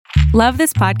Love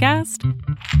this podcast?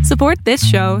 Support this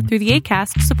show through the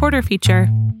Acast supporter feature.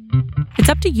 It's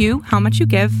up to you how much you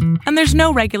give, and there's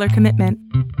no regular commitment.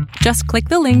 Just click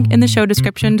the link in the show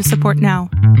description to support now.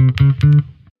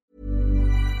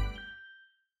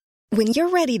 When you're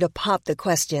ready to pop the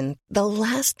question, the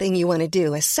last thing you want to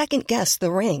do is second-guess the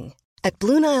ring. At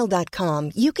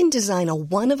BlueNile.com, you can design a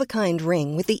one-of-a-kind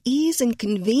ring with the ease and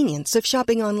convenience of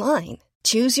shopping online.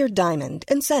 Choose your diamond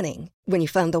and setting. When you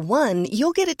find the one,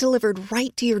 you'll get it delivered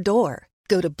right to your door.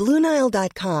 Go to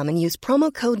BlueNile.com and use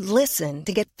promo code LISTEN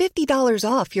to get $50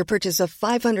 off your purchase of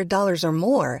 $500 or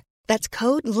more. That's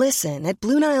code LISTEN at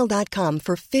BlueNile.com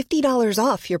for $50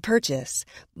 off your purchase.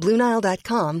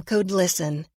 BlueNile.com, code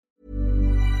LISTEN.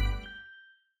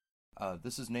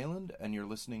 This is Nayland, and you're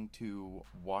listening to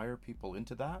Why Are People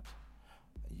Into That?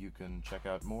 You can check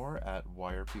out more at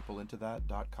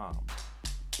whyarepeopleintothat.com.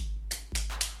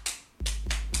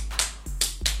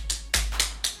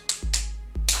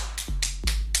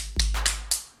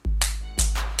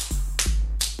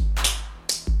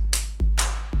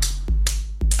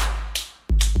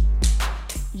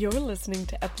 You're listening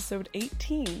to episode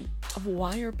 18 of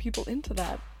Why Are People Into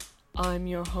That? I'm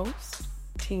your host,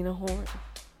 Tina Horn.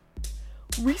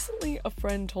 Recently, a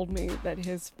friend told me that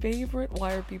his favorite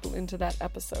Why Are People Into That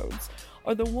episodes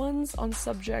are the ones on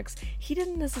subjects he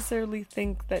didn't necessarily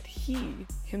think that he,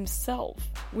 himself,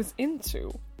 was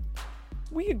into.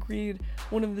 We agreed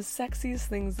one of the sexiest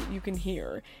things that you can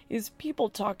hear is people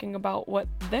talking about what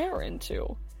they're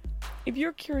into. If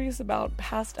you're curious about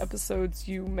past episodes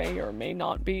you may or may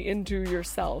not be into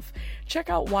yourself, check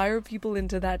out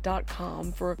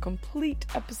whyarepeopleintothat.com for a complete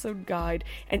episode guide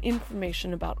and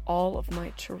information about all of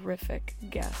my terrific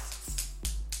guests.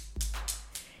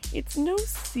 It's no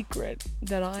secret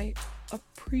that I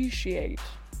appreciate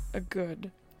a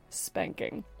good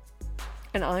spanking.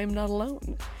 And I'm not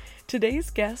alone. Today's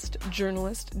guest,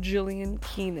 journalist Gillian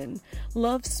Keenan,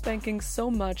 loves spanking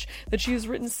so much that she has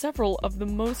written several of the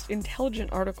most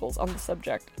intelligent articles on the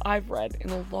subject I've read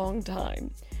in a long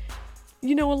time.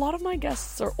 You know, a lot of my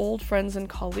guests are old friends and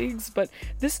colleagues, but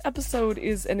this episode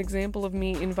is an example of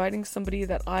me inviting somebody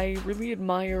that I really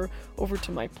admire over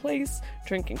to my place,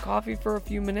 drinking coffee for a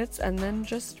few minutes, and then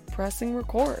just pressing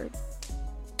record.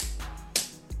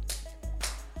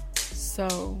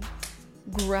 So,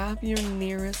 grab your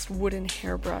nearest wooden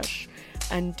hairbrush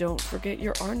and don't forget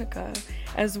your arnica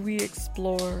as we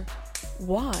explore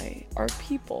why are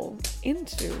people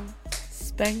into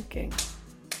spanking.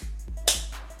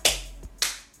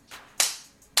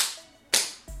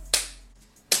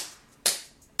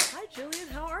 Hi Jillian,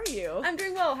 how are you? I'm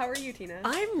doing well. How are you, Tina?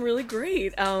 I'm really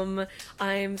great. I'm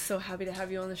so happy to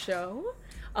have you on the show.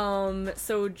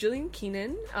 So Gillian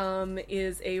Keenan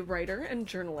is a writer and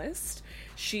journalist.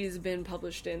 She's been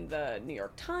published in the New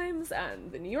York Times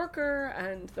and the New Yorker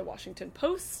and the Washington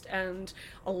Post and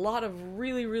a lot of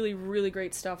really, really, really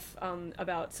great stuff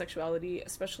about sexuality,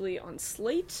 especially on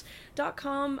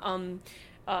Slate.com.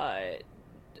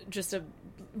 Just a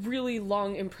really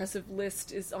long, impressive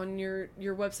list is on your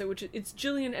website, which it's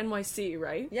Gillian NYC,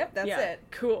 right? Yep, that's it.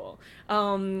 Cool.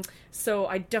 So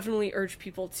I definitely urge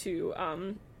people to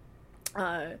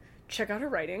check out her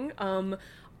writing.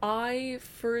 I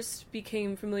first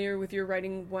became familiar with your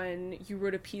writing when you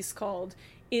wrote a piece called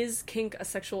 "Is Kink a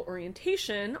Sexual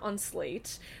Orientation?" on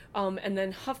Slate, and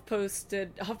then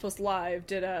HuffPost Live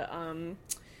did a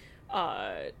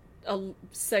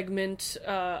segment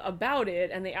about it,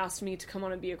 and they asked me to come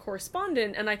on and be a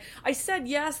correspondent, and I said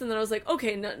yes, and then I was like,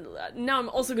 okay, now I'm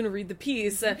also going to read the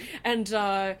piece,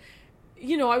 and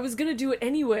you know, I was going to do it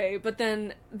anyway, but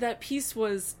then that piece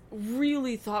was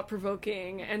really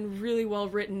thought-provoking and really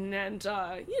well-written, and,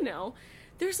 you know,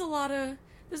 there's a lot of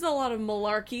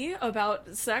malarkey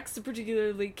about sex,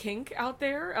 particularly kink, out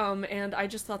there, and I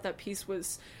just thought that piece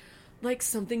was like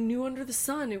something new under the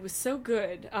sun. It was so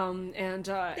good, and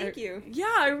thank you.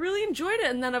 Yeah, I really enjoyed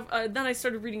it, and then I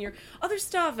started reading your other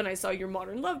stuff, and I saw your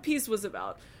Modern Love piece was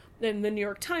about, and the New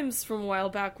York Times from a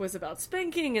while back was about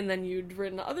spanking, and then you'd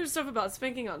written other stuff about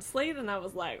spanking on Slate, and I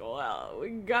was like, well, we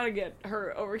gotta get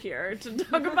her over here to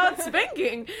talk about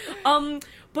spanking.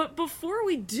 But before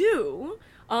we do,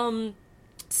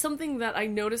 something that I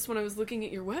noticed when I was looking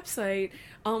at your website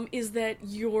is that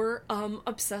you're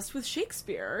obsessed with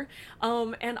Shakespeare,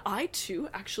 and I too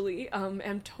actually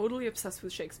am totally obsessed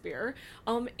with Shakespeare,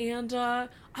 and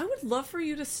I would love for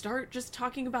you to start just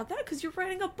talking about that, because you're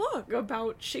writing a book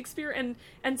about Shakespeare and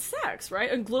sex, right?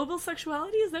 And global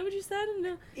sexuality, is that what you said?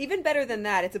 Even better than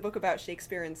that, it's a book about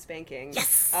Shakespeare and spanking.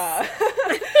 Yes!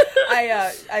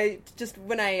 I just,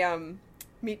 when I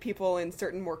meet people in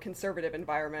certain more conservative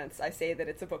environments, I say that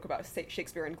it's a book about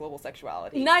Shakespeare and global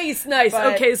sexuality. Nice.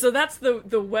 But- Okay, so that's the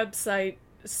website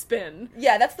spin.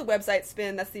 Yeah, that's the website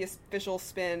spin. That's the official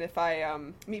spin. If I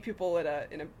meet people in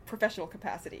a professional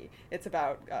capacity, it's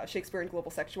about Shakespeare and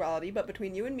global sexuality. But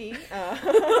between you and me,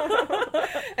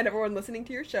 and everyone listening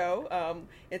to your show,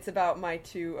 it's about my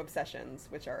two obsessions,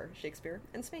 which are Shakespeare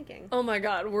and spanking. Oh my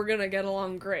god, we're gonna get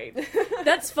along great.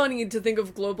 That's funny to think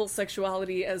of global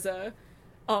sexuality as a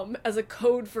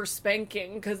code for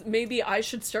spanking, because maybe I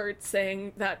should start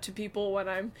saying that to people when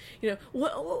I'm,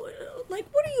 what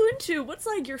are you into? What's,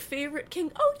 like, your favorite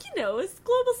king? Oh, it's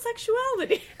global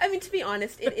sexuality. I mean, to be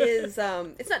honest, it is,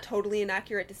 it's not totally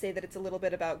inaccurate to say that it's a little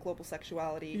bit about global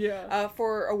sexuality. Yeah.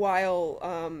 For a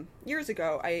while, years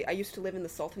ago, I used to live in the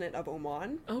Sultanate of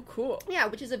Oman. Oh, cool. Yeah,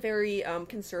 which is a very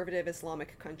conservative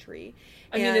Islamic country.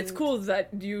 I mean, it's cool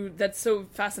that's so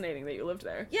fascinating that you lived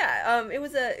there. Yeah, it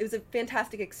was a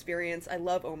fantastic experience. I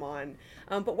love Oman.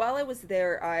 But while I was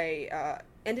there, I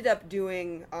ended up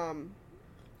doing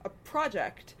a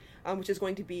project, which is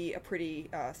going to be a pretty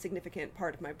significant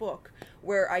part of my book,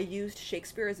 where I used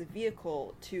Shakespeare as a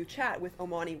vehicle to chat with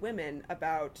Omani women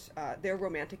about their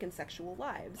romantic and sexual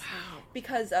lives. Wow.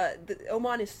 Because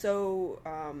Oman is so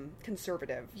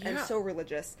conservative and so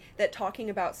religious that talking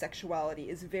about sexuality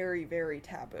is very, very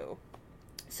taboo.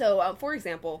 So, for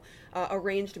example,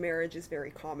 arranged marriage is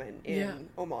very common in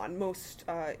Oman. Most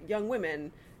young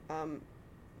women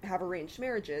have arranged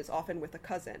marriages, often with a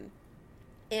cousin.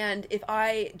 And if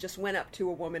I just went up to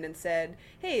a woman and said,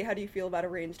 hey, how do you feel about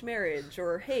arranged marriage?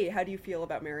 Or, hey, how do you feel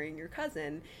about marrying your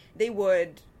cousin? They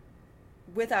would,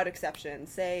 without exception,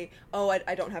 say, oh,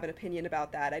 I don't have an opinion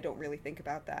about that. I don't really think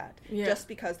about that. Yeah. Just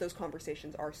because those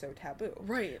conversations are so taboo.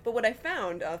 Right. But what I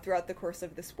found throughout the course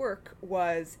of this work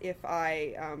was if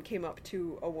I came up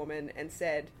to a woman and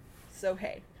said, so,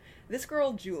 hey, this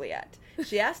girl, Juliet,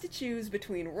 she has to choose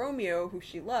between Romeo, who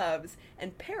she loves,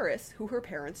 and Paris, who her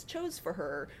parents chose for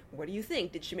her. What do you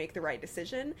think? Did she make the right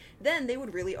decision? Then they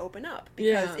would really open up,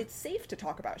 because it's safe to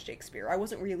talk about Shakespeare. I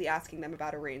wasn't really asking them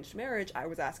about arranged marriage. I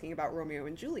was asking about Romeo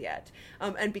and Juliet.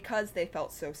 And because they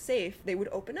felt so safe, they would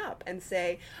open up and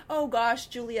say, oh gosh,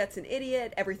 Juliet's an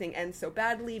idiot. Everything ends so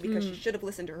badly because she should have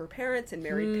listened to her parents and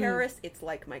married Paris. It's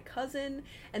like my cousin.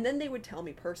 And then they would tell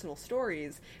me personal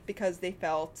stories because they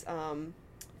felt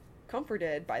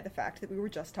comforted by the fact that we were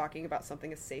just talking about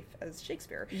something as safe as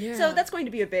Shakespeare. Yeah. So that's going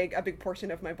to be a big portion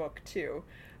of my book too.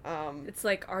 It's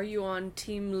like, are you on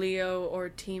Team Leo or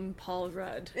Team Paul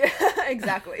Rudd?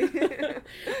 Exactly.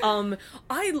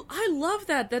 I love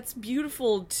that. That's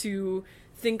beautiful to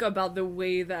think about the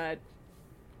way that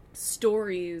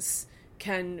stories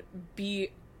can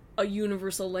be a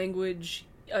universal language,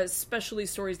 especially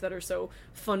stories that are so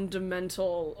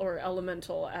fundamental or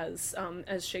elemental as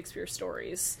Shakespeare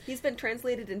stories. He's been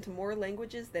translated into more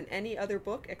languages than any other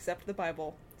book except the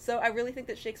Bible. So I really think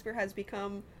that Shakespeare has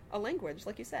become a language,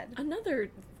 like you said. Another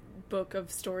book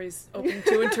of stories open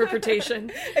to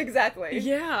interpretation. Exactly.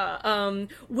 Yeah.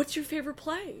 What's your favorite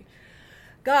play?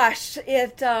 Gosh,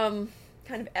 it kind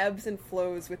of ebbs and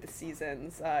flows with the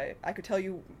seasons. I could tell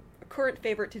you current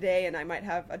favorite today, and I might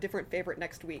have a different favorite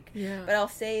next week. Yeah. But I'll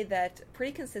say that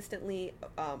pretty consistently,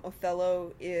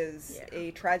 Othello is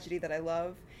a tragedy that I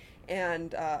love,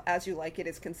 and As You Like It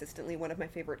is consistently one of my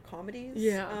favorite comedies.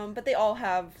 Yeah. But they all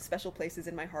have special places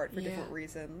in my heart for different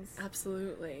reasons.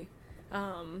 Absolutely.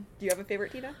 Do you have a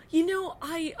favorite, Tina?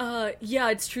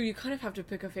 It's true. You kind of have to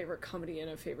pick a favorite comedy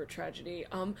and a favorite tragedy.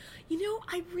 I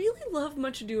really love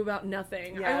Much Ado About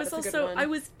Nothing. Yeah, I was that's a good one. I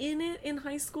was in it in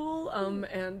high school,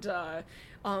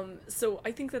 so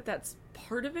I think that's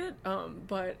part of it.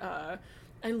 But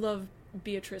I love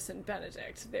Beatrice and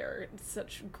Benedict. They're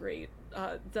such great.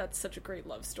 That's such a great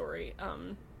love story.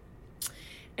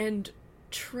 And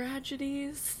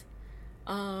tragedies.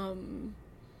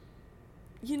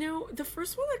 The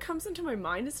first one that comes into my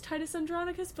mind is Titus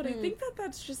Andronicus, but I think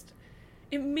that's just...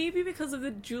 It may be because of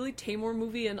the Julie Taymor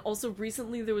movie, and also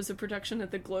recently there was a production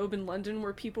at the Globe in London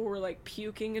where people were, like,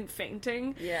 puking and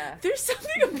fainting. Yeah. There's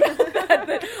something about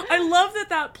that I love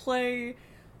that play...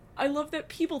 I love that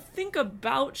people think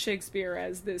about Shakespeare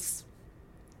as this...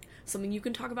 something you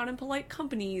can talk about in polite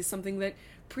company, something that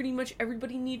pretty much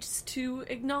everybody needs to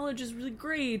acknowledge is really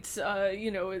great, some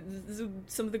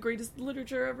of the greatest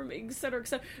literature ever made, et cetera, et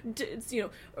cetera. It's,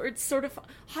 or it's sort of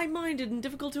high-minded and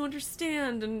difficult to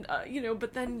understand, and,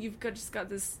 but then you've just got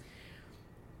this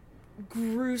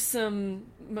gruesome,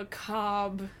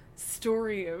 macabre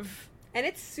story of And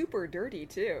it's super dirty,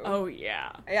 too. Oh,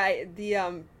 yeah.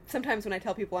 Sometimes when I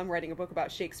tell people I'm writing a book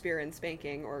about Shakespeare and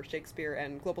spanking, or Shakespeare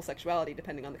and global sexuality,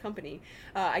 depending on the company,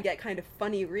 I get kind of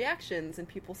funny reactions, and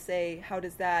people say, how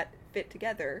does that fit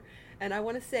together? And I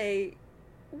want to say,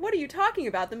 what are you talking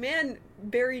about? The man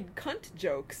buried cunt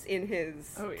jokes in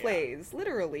his plays.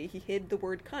 Literally, he hid the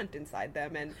word cunt inside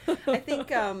them. And I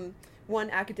think one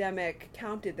academic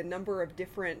counted the number of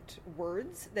different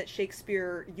words that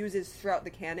Shakespeare uses throughout the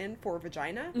canon for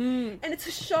vagina. And it's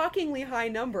a shockingly high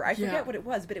number. I forget what it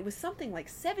was, but it was something like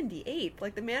 78.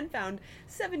 Like, the man found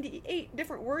 78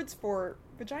 different words for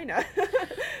vagina.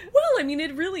 Well, I mean,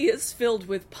 it really is filled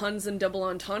with puns and double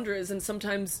entendres, and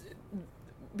sometimes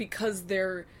because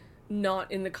they're not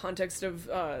in the context of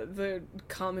the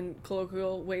common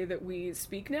colloquial way that we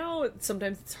speak now,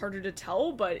 sometimes it's harder to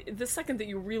tell, but the second that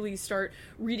you really start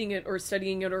reading it or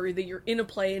studying it, or that you're in a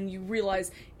play and you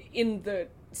realize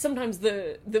sometimes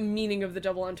the meaning of the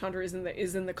double entendre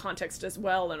is in the context as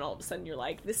well, and all of a sudden you're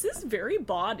like, this is very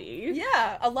bawdy.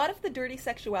 Yeah, a lot of the dirty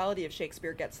sexuality of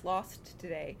Shakespeare gets lost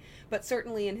today, but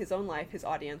certainly in his own life, his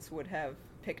audience would have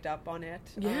picked up on it.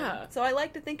 Yeah. So I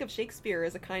like to think of Shakespeare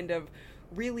as a kind of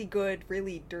really good,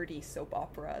 really dirty soap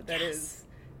opera that is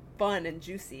fun and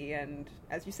juicy and,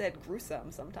 as you said,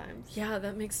 gruesome sometimes. Yeah,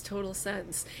 that makes total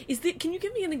sense. Can you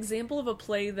give me an example of a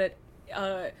play that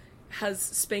has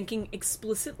spanking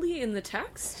explicitly in the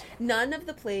text? None of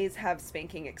the plays have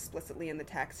spanking explicitly in the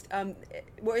text,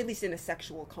 or at least in a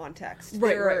sexual context.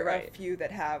 There are a few that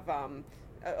have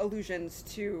allusions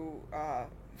to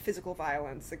physical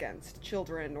violence against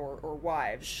children or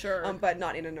wives. Sure. But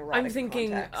not in an erotic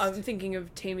context. I'm thinking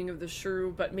of Taming of the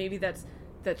Shrew, but maybe that's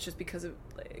just because of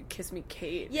Kiss Me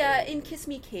Kate. Yeah, in Kiss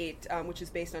Me Kate, which is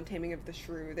based on Taming of the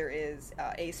Shrew, there is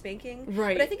a spanking.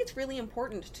 Right. But I think it's really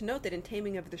important to note that in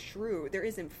Taming of the Shrew, there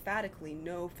is emphatically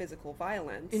no physical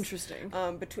violence. Interesting.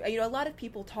 A lot of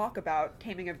people talk about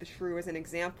Taming of the Shrew as an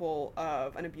example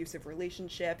of an abusive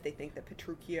relationship. They think that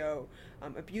Petruchio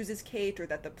abuses Kate, or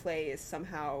that the play is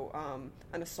somehow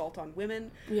an assault on women.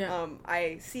 Yeah.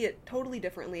 I see it totally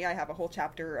differently. I have a whole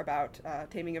chapter about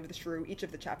Taming of the Shrew. Each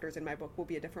of the chapters in my book will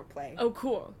be a different play. Oh,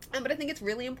 cool. But I think it's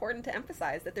really important to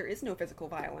emphasize that there is no physical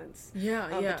violence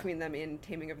between them in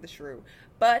Taming of the Shrew.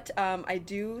 But I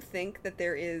do think that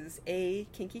there is a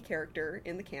kinky character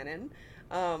in the canon,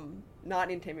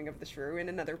 not in Taming of the Shrew, in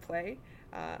another play.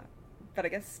 But I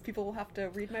guess people will have to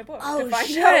read my book to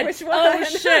find out which one. Oh,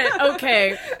 shit.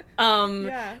 Okay.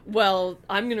 Well,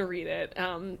 I'm going to read it.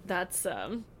 That's...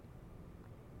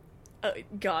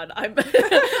 God, I'm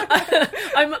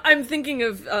thinking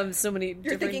of so many.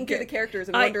 You're thinking through the characters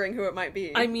and wondering who it might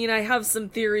be. I mean, I have some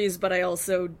theories, but I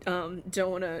also don't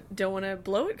wanna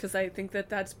blow it, because I think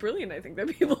that's brilliant. I think that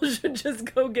people should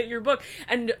just go get your book.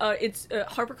 And it's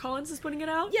HarperCollins is putting it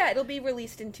out. Yeah, it'll be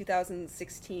released in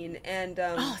 2016. And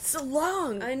it's so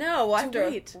long. I know. Well, I have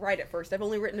to write it first. I've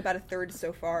only written about a third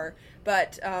so far,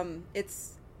 but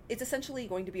it's essentially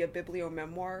going to be a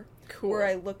bibliomemoir. Cool. Where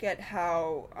I look at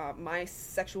how my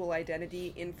sexual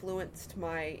identity influenced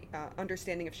my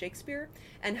understanding of Shakespeare,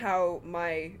 and how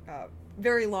my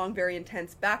very long, very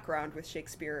intense background with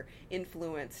Shakespeare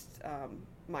influenced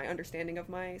my understing of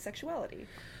my sexuality.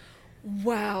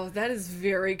 Wow, that is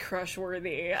very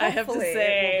crush-worthy, I have to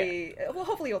say.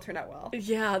 Hopefully it'll turn out well.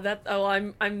 Yeah,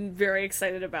 I'm very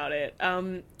excited about it.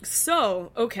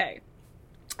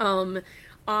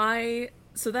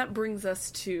 So that brings us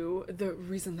to the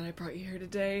reason that I brought you here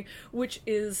today, which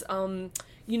is, I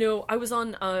was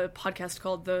on a podcast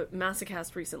called The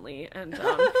Massacast recently, and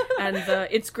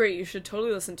it's great. You should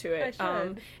totally listen to it. I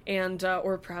should.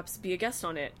 Or perhaps be a guest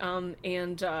on it.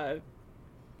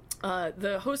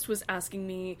 The host was asking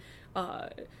me,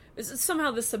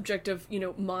 somehow the subject of,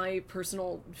 my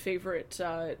personal favorite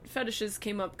fetishes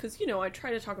came up, because, I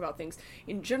try to talk about things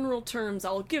in general terms.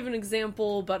 I'll give an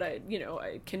example, but I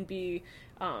can be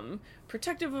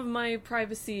protective of my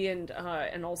privacy, and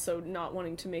also not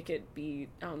wanting to make it be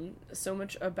so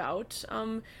much about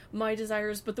my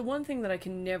desires. But the one thing that I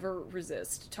can never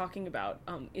resist talking about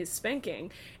is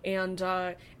spanking. And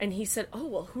he said, "Oh,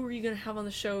 well, who are you going to have on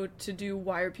the show to do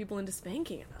Why Are People Into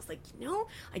Spanking?" And I was like,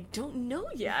 I don't know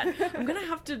yet. I'm going to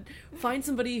have to find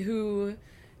somebody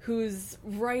whose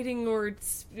writing or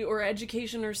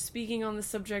education or speaking on the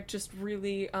subject just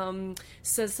really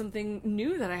says something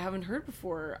new that I haven't heard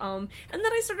before. And then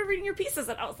I started reading your pieces,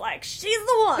 and I was like, she's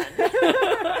the one!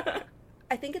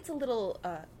 I think it's a little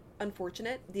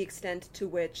unfortunate, the extent to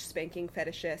which spanking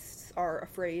fetishists are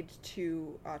afraid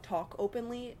to talk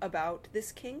openly about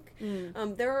this kink.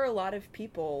 There are a lot of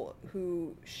people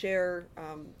who share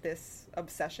this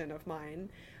obsession of mine,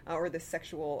 or this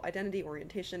sexual identity,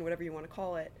 orientation, whatever you want to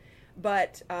call it.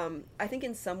 But I think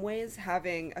in some ways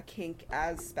having a kink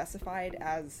as specified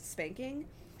as spanking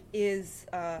is,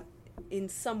 in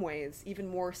some ways, even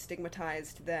more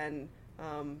stigmatized than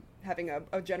having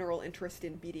a general interest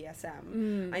in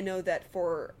BDSM. I know that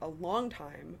for a long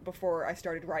time, before I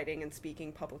started writing and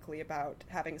speaking publicly about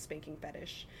having a spanking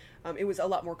fetish, it was a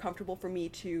lot more comfortable for me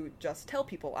to just tell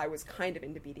people I was kind of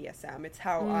into BDSM. It's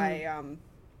how I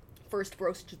first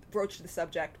broached the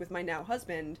subject with my now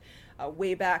husband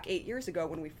way back 8 years ago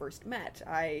when we first met.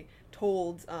 I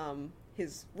told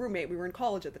his roommate, we were in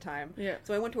college at the time,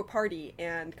 so I went to a party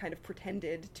and kind of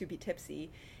pretended to be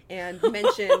tipsy and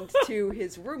mentioned to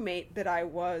his roommate that I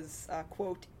was,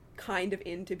 quote, kind of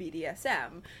into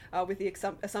BDSM, with the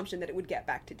assumption that it would get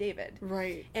back to David.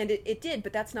 Right. And it did,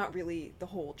 but that's not really the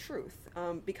whole truth,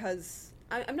 because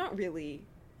I'm not really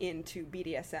into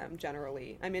BDSM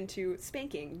generally. I'm into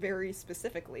spanking very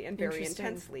specifically and very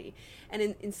intensely. And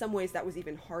in some ways that was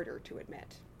even harder to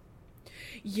admit.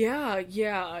 Yeah,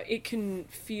 it can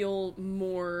feel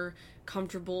more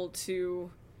comfortable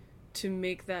to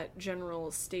make that general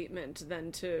statement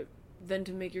than to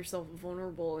make yourself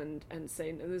vulnerable and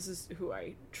say, no, this is who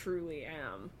I truly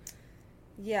am.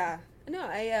 Yeah. No,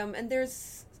 and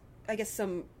there's, I guess,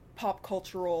 some pop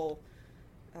cultural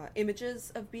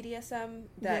images of BDSM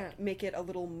that make it a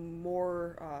little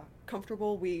more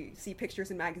comfortable. We see pictures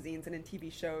in magazines and in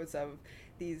TV shows of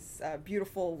these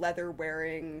beautiful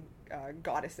leather-wearing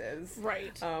goddesses,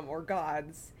 right, or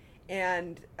gods,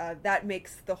 and that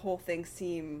makes the whole thing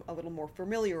seem a little more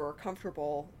familiar or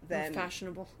comfortable than...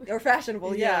 Or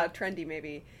fashionable, yeah, trendy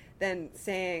maybe, than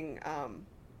saying,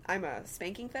 I'm a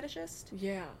spanking fetishist,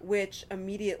 which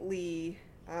immediately...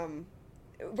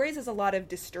 raises a lot of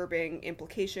disturbing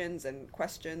implications and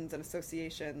questions and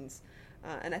associations,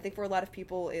 and I think for a lot of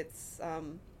people it's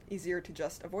easier to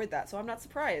just avoid that. So I'm not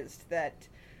surprised that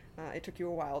it took you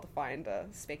a while to find a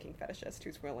spanking fetishist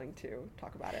who's willing to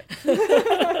talk about it.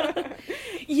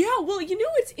 Yeah, well,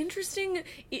 it's interesting.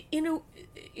 In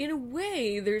a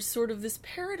way, there's sort of this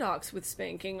paradox with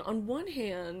spanking. On one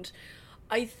hand,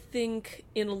 I think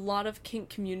in a lot of kink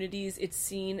communities, it's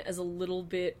seen as a little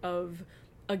bit of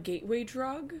a gateway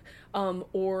drug,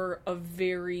 or a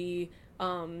very,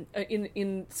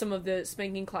 in some of the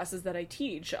spanking classes that I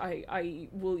teach, I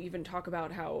will even talk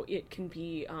about how it can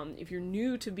be, if you're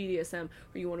new to BDSM,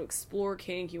 or you want to explore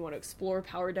kink, you want to explore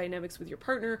power dynamics with your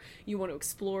partner, you want to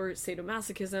explore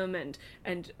sadomasochism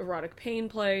and erotic pain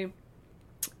play,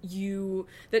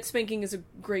 that spanking is a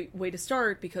great way to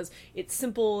start because it's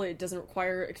simple, it doesn't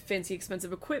require fancy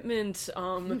expensive equipment,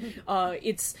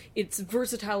 it's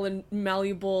versatile and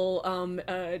malleable,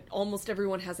 almost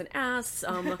everyone has an ass,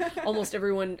 almost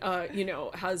everyone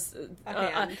has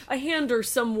a hand or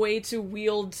some way to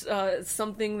wield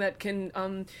something that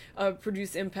can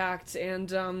produce impact,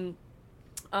 and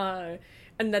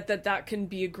that can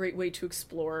be a great way to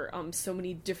explore so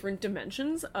many different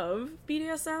dimensions of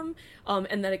BDSM,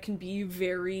 and that it can be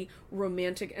very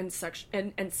romantic and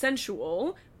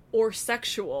sensual or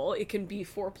sexual. It can be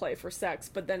foreplay for sex,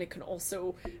 but then it can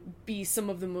also be some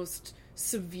of the most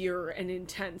severe and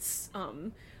intense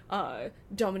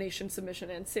domination,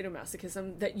 submission, and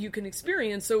sadomasochism that you can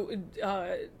experience. So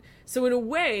in a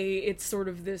way, it's sort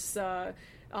of this...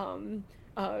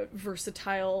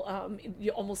 versatile,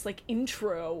 almost like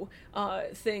intro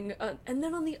thing. And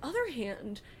then on the other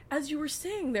hand, as you were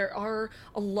saying, there are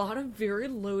a lot of very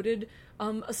loaded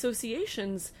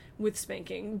associations with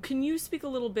spanking. Can you speak a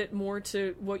little bit more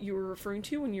to what you were referring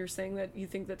to when you're saying that you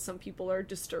think that some people are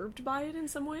disturbed by it in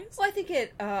some ways? Well, I think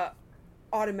it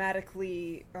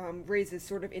automatically raises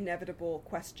sort of inevitable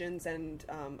questions and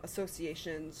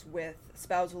associations with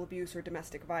spousal abuse or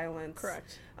domestic violence.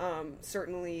 Correct.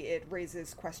 Certainly it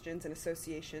raises questions and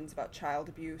associations about child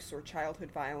abuse or childhood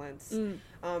violence.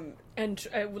 And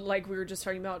like we were just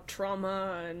talking about,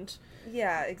 trauma and...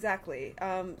 Yeah, exactly.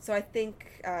 So I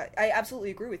think I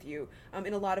absolutely agree with you.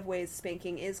 In a lot of ways,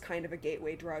 spanking is kind of a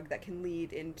gateway drug that can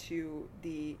lead into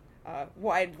the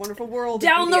wide, wonderful world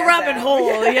down of the BDSM. rabbit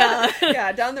hole, yeah.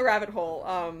 Yeah, down the rabbit hole,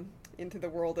 into the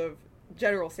world of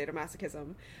general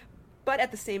sadomasochism. But at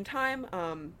the same time,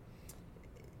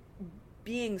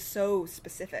 being so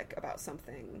specific about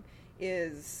something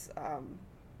is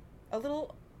a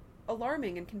little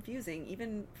alarming and confusing,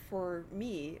 even for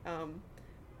me.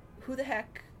 Who the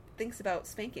heck thinks about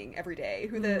spanking every day?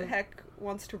 Who the heck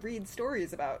wants to read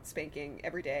stories about spanking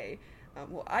every day?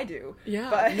 Well, I do. Yeah,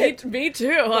 but me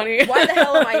too, honey. Why the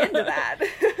hell am I into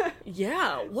that?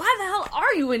 Yeah, why the hell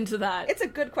are you into that? It's a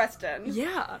good question.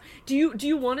 Yeah. Do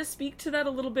you want to speak to that a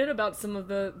little bit about some of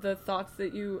the thoughts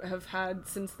that you have had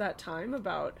since that time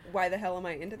about... Why the hell am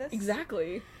I into this?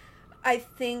 Exactly. I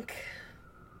think...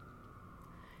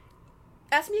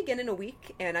 Ask me again in a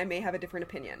week, and I may have a different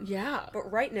opinion. Yeah. But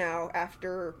right now,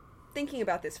 after thinking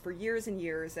about this for years and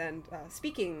years, and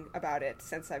speaking about it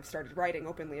since I've started writing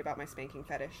openly about my spanking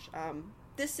fetish,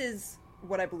 this is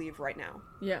what I believe right now.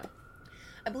 Yeah.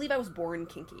 I believe I was born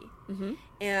kinky. Mm-hmm.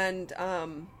 And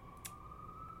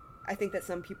I think that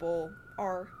some people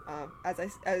are.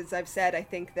 As I've said, I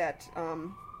think that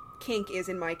kink is,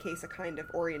 in my case, a kind of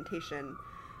orientation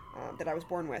that I was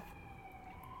born with.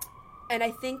 And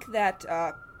I think that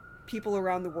people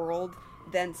around the world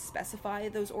then specify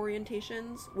those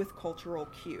orientations with cultural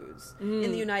cues.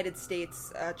 In the United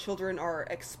States, children are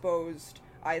exposed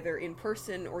either in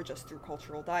person or just through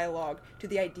cultural dialogue to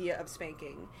the idea of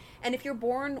spanking. And if you're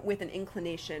born with an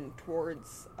inclination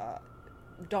towards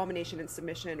domination and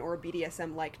submission or a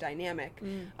BDSM-like dynamic,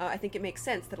 I think it makes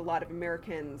sense that a lot of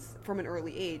Americans from an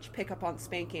early age pick up on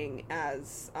spanking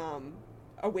as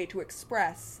a way to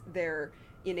express their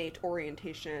innate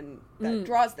orientation that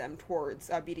draws them towards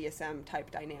BDSM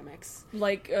type dynamics.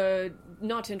 Like,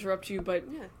 not to interrupt you, but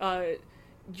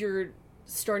you're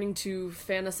starting to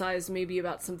fantasize maybe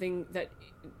about something that,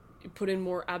 put in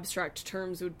more abstract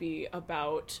terms, would be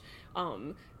about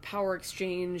power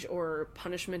exchange or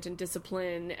punishment and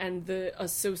discipline, and the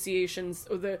associations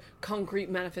or the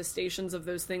concrete manifestations of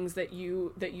those things that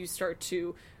you start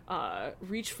to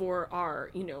reach for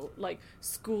are, like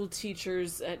school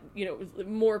teachers, and,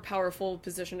 more powerful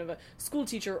position of a school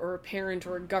teacher or a parent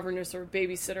or a governess or a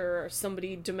babysitter or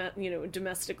somebody,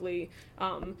 domestically,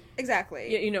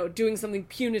 exactly. Doing something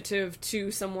punitive to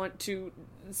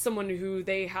someone who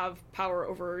they have power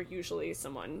over, usually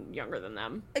someone younger than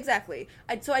them. Exactly.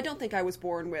 So I don't think I was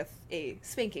born with a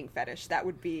spanking fetish. That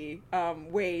would be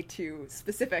way too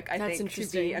specific, I think, to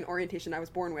be an orientation I was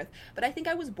born with. But I think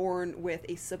I was born with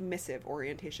a submissive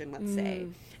orientation, let's say.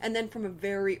 And then from a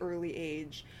very early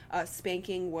age,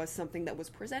 spanking was something that was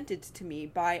presented to me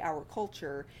by our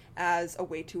culture as a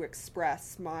way to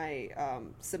express my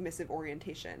submissive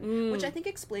orientation, which I think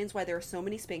explains why there are so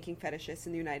many spanking fetishists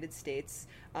in the United States.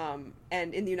 And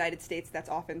in the United States, that's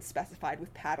often specified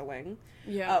with paddling.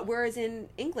 Yeah. Whereas in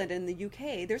England and the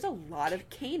UK, there's a lot of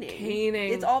caning.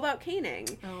 Caning. It's all about caning.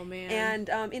 Oh, man.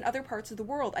 And in other parts of the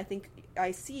world, I think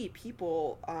I see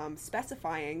people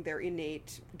specifying their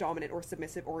innate dominant or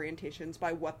submissive orientations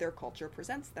by what their culture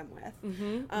presents them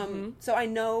with. So I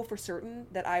know for certain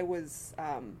that I was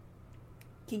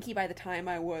kinky by the time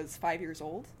I was 5 years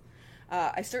old.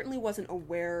 I certainly wasn't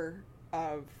aware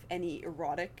of any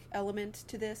erotic element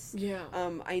to this. Yeah.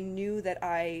 I knew that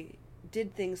I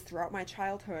did things throughout my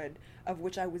childhood of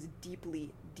which I was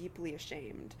deeply, deeply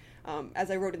ashamed.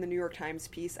 As I wrote in the New York Times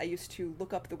piece, I used to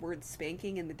look up the word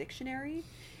spanking in the dictionary,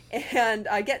 and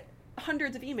I get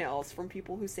hundreds of emails from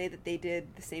people who say that they did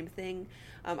the same thing.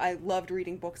 I loved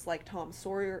reading books like Tom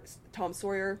Sawyer,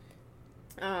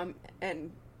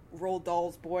 and Roald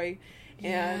Dahl's Boy,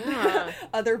 and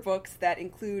other books that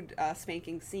include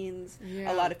spanking scenes.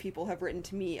 Yeah. A lot of people have written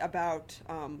to me about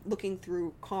looking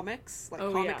through comics, like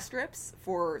comic strips,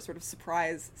 for sort of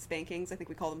surprise spankings. I think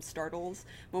we call them startles,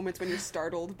 moments when you're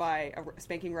startled by a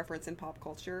spanking reference in pop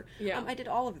culture. Yeah. I did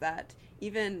all of that.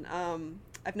 Even,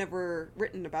 I've never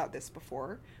written about this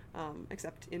before,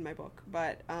 except in my book,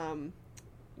 but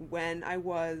when I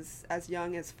was as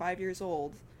young as 5 years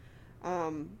old,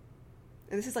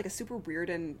 and this is like a super weird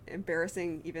and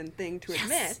embarrassing even thing to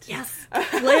admit. Yes,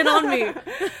 lay it on me.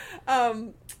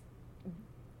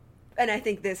 And I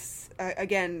think this,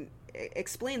 again,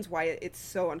 explains why it's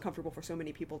so uncomfortable for so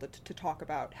many people to talk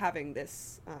about having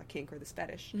this kink or this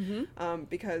fetish.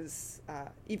 Because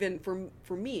even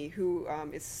for me, who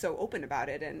is so open about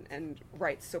it and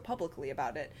writes so publicly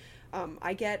about it,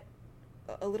 I get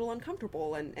a little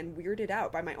uncomfortable and weirded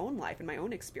out by my own life and my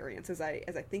own experience as I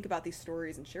think about these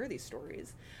stories and share these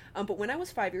stories. But when I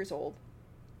was 5 years old,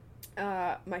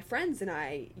 my friends and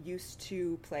I used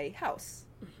to play house.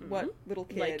 What little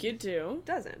kid like you do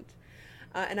doesn't?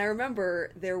 And I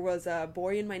remember there was a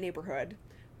boy in my neighborhood.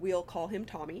 We'll call him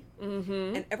Tommy.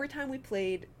 And every time we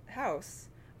played house,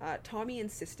 Tommy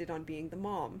insisted on being the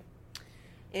mom.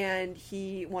 And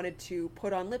he wanted to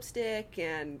put on lipstick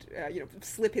and,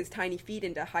 slip his tiny feet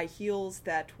into high heels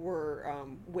that were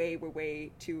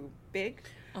way too big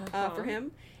for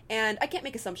him. And I can't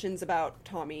make assumptions about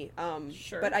Tommy,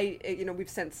 Sure. but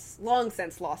we've long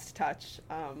since lost touch.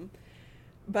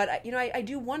 But I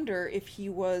do wonder if he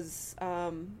was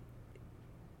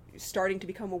starting to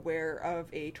become aware of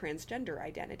a transgender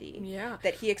identity. Yeah.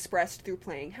 That he expressed through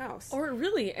playing house. Or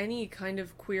really any kind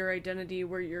of queer identity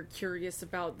where you're curious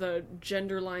about the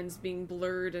gender lines being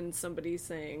blurred and somebody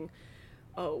saying,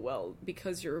 oh, well,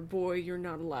 because you're a boy, you're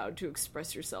not allowed to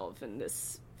express yourself in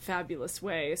this fabulous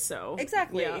way, so...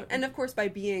 Exactly. Yeah. And of course, by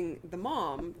being the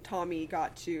mom, Tommy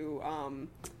got to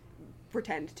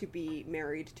pretend to be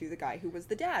married to the guy who was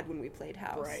the dad when we played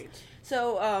house. Right.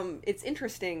 So it's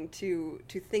interesting to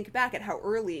think back at how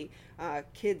early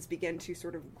kids begin to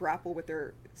sort of grapple with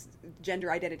their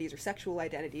gender identities or sexual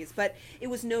identities, but it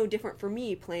was no different for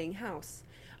me playing house.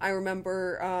 I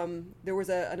remember there was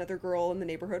another girl in the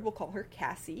neighborhood, we'll call her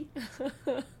Cassie,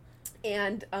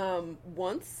 and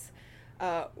once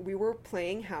we were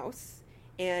playing house,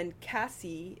 and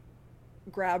Cassie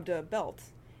grabbed a belt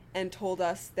and told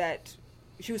us that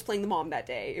she was playing the mom that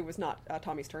day. It was not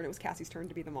Tommy's turn, it was Cassie's turn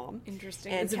to be the mom.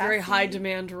 Interesting. And It's a very high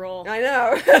demand role. I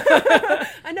know.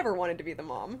 I never wanted to be the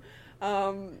mom.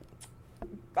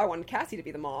 I wanted Cassie to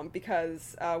be the mom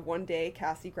because one day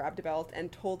Cassie grabbed a belt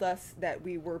and told us that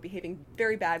we were behaving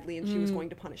very badly and she was going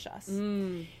to punish us.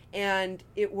 And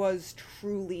it was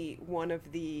truly one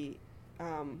of the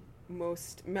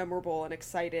most memorable and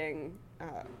exciting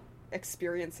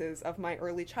experiences of my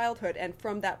early childhood. And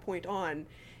from that point on,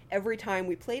 every time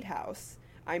we played house,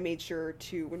 I made sure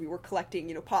to, when we were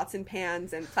collecting, pots and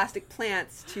pans and plastic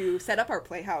plants to set up our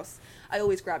playhouse, I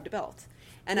always grabbed a belt.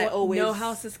 And I always... No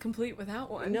house is complete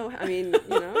without one. No, I mean,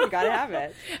 you gotta have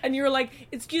it. And you were like,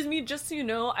 excuse me, just so you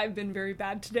know, I've been very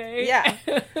bad today. Yeah.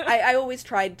 I always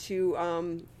tried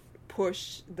to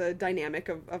push the dynamic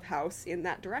of house in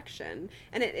that direction.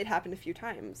 And it happened a few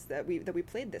times that we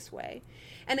played this way.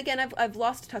 And again, I've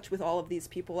lost touch with all of these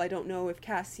people. I don't know if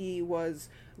Cassie was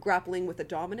grappling with a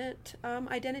dominant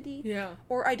identity. Yeah.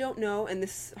 Or I don't know, and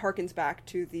this harkens back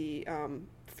to the...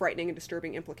 frightening and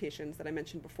disturbing implications that I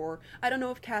mentioned before. I don't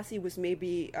know if Cassie was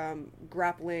maybe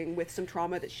grappling with some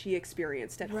trauma that she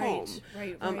experienced at home.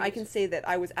 Right. I can say that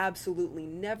I was absolutely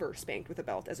never spanked with a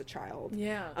belt as a child.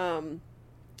 Yeah.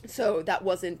 So that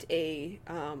wasn't a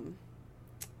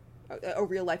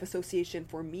real life association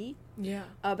for me. Yeah.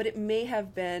 But it may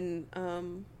have been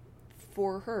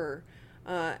for her,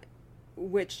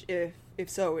 which if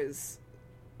so is,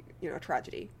 a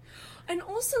tragedy. And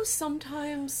also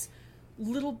sometimes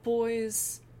little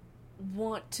boys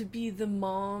want to be the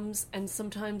moms, and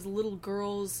sometimes little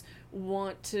girls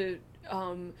want to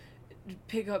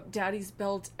pick up daddy's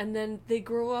belt, and then they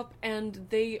grow up and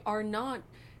they are not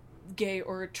gay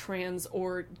or trans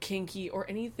or kinky or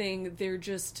anything. They're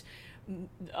just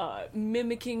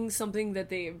mimicking something that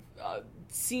they've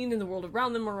seen in the world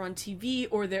around them or on TV,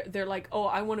 or they're like, oh,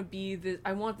 I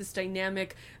want this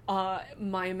dynamic.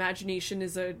 My imagination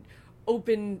is a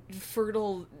open,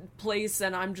 fertile place,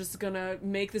 and I'm just gonna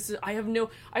make this. I have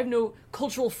no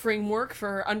cultural framework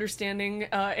for understanding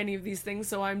any of these things,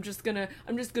 so I'm just gonna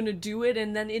do it,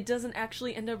 and then it doesn't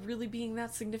actually end up really being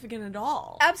that significant at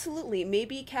all. Absolutely.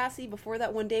 Maybe Cassie, before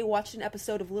that one day, watched an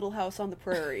episode of Little House on the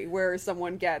Prairie where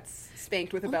someone gets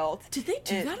spanked with a belt. Did they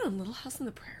do that on Little House on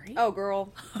the Prairie? Oh,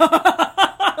 girl.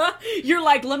 You're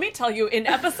like, let me tell you, in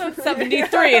episode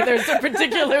 73, there's a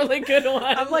particularly good one.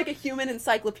 I'm like a human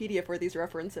encyclopedia for these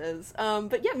references.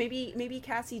 But yeah, maybe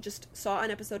Cassie just saw an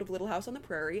episode of Little House on the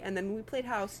Prairie, and then when we played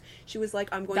house, she was like,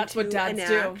 I'm going to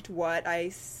enact what I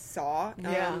saw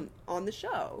on the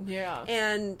show. Yeah.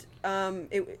 And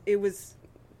it was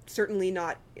certainly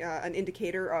not an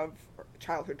indicator of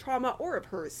childhood trauma or of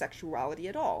her sexuality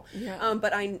at all. Yeah.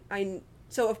 But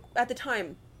at the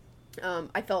time,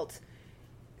 I felt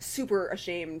super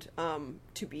ashamed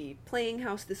to be playing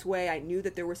house this way. I knew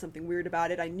that there was something weird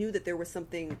about it. I knew that there was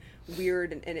something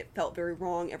weird and it felt very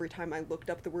wrong every time I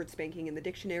looked up the word spanking in the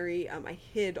dictionary. I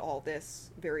hid all this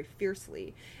very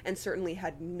fiercely and certainly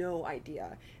had no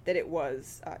idea that it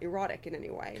was erotic in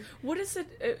any way. What does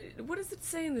it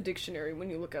say in the dictionary when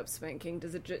you look up spanking?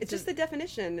 Does it It's just the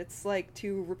definition. It's like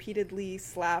to repeatedly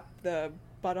slap the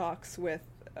buttocks with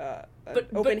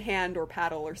open hand or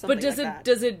paddle or something like that.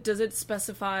 But does it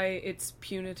specify its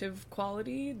punitive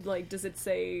quality? Like, does it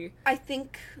say... I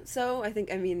think so.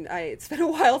 It's been a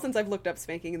while since I've looked up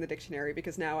spanking in the dictionary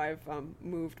because now I've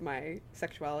moved my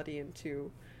sexuality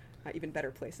into even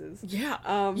better places.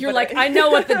 Yeah. You're like, I know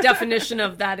what the definition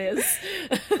of that is.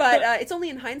 But it's only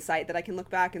in hindsight that I can look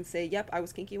back and say, yep, I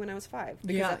was kinky when I was 5.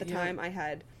 Because at the time I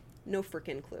had no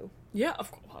frickin' clue. Yeah,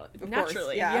 of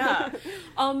naturally. Course,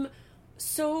 yeah.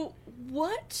 So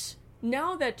what,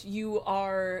 now that you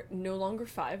are no longer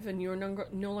 5 and you're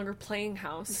no longer playing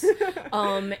house,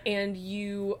 and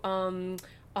you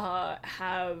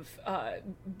have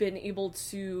been able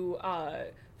to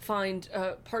find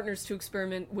partners to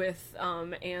experiment with,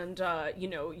 and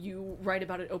you write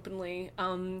about it openly.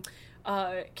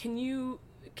 Can you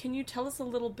tell us a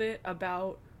little bit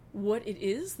about what it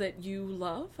is that you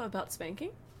love about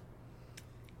spanking?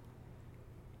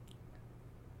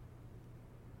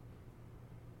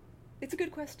 It's a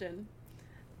good question.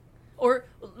 Or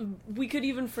we could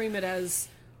even frame it as,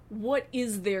 what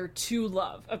is there to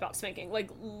love about spanking? Like,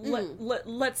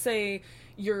 let's say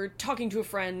you're talking to a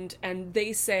friend and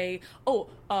they say,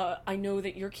 I know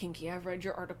that you're kinky, I've read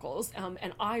your articles,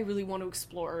 and I really want to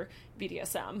explore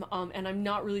BDSM, and I'm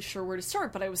not really sure where to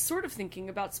start, but I was sort of thinking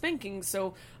about spanking,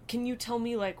 so can you tell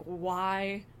me, like,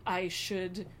 why I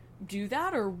should do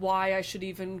that, or why I should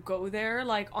even go there,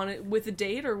 like, on it with a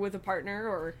date or with a partner,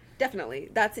 or... Definitely.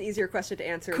 That's an easier question to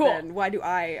answer Cool. than why do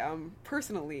I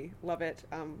personally love it.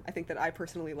 I think that I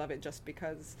personally love it just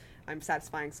because I'm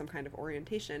satisfying some kind of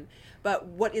orientation. But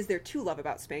what is there to love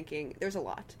about spanking? There's a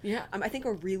lot. Yeah. I think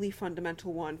a really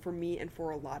fundamental one for me and for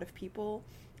a lot of people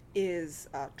is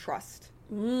trust.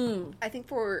 I think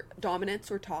for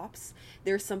dominants or tops,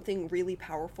 there's something really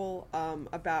powerful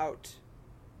about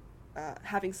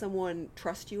having someone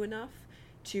trust you enough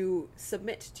to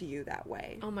submit to you that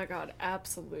way. Oh my god,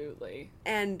 absolutely.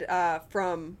 And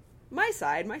from my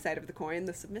side of the coin,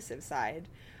 the submissive side,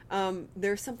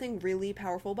 there's something really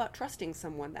powerful about trusting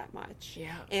someone that much.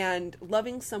 Yeah. And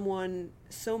loving someone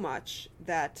so much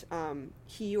that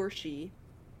he or she,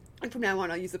 and from now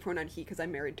on I'll use the pronoun he because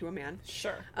I'm married to a man.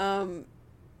 Sure.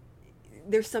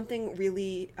 There's something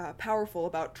really powerful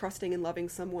about trusting and loving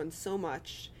someone so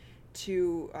much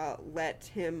to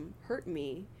let him hurt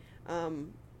me,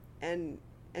 and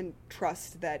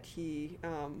trust that he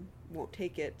won't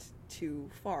take it too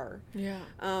far. Yeah.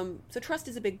 So trust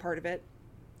is a big part of it.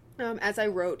 As I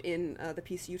wrote in the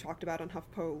piece you talked about on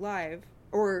HuffPo Live,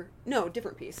 or no,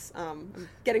 different piece. I'm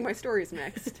getting my stories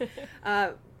mixed.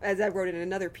 As I wrote in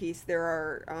another piece, there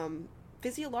are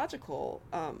physiological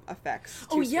effects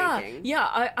to spanking.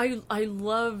 I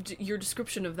loved your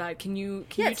description of that. Can you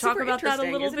talk about that a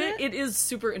little bit? It is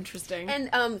super interesting.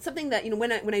 And something that,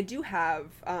 when I do have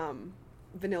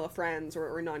vanilla friends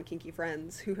or non-kinky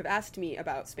friends who have asked me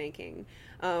about spanking,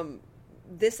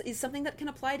 this is something that can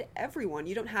apply to everyone.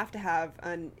 You don't have to have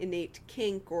an innate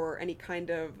kink or any kind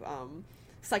of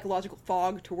psychological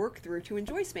fog to work through to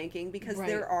enjoy spanking, because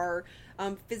there are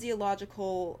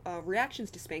physiological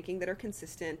reactions to spanking that are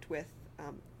consistent with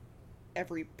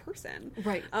every person.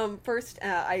 Right. First,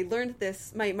 I learned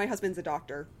this. My husband's a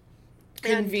doctor.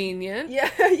 Convenient.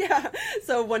 Yeah.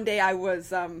 So one day I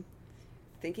was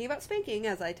thinking about spanking,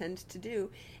 as I tend to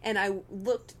do, and I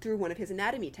looked through one of his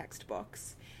anatomy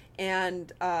textbooks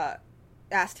and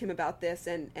asked him about this,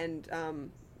 and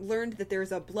learned that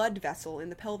there's a blood vessel in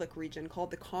the pelvic region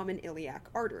called the common iliac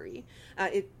artery.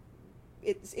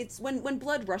 It's when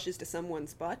blood rushes to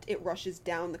someone's butt, it rushes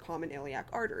down the common iliac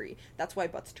artery. That's why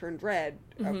butts turn red.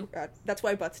 That's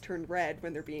why butts turn red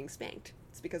when they're being spanked.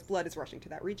 It's because blood is rushing to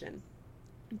that region.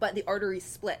 But the artery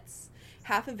splits.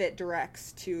 Half of it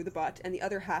directs to the butt, and the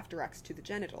other half directs to the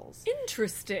genitals.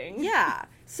 Interesting. Yeah.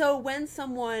 So when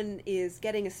someone is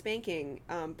getting a spanking,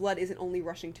 blood isn't only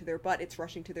rushing to their butt, it's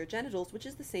rushing to their genitals, which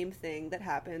is the same thing that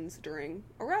happens during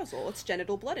arousal. It's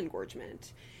genital blood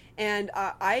engorgement. And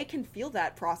I can feel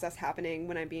that process happening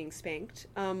when I'm being spanked.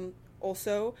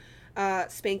 Also,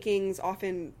 spankings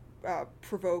often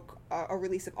provoke a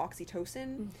release of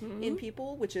oxytocin in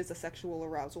people, which is a sexual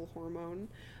arousal hormone.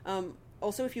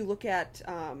 Also, if you look at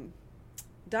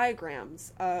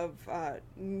diagrams of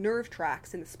nerve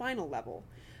tracts in the spinal level,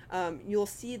 you'll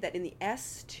see that in the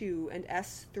S2 and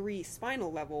S3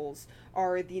 spinal levels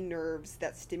are the nerves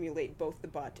that stimulate both the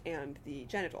butt and the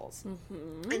genitals.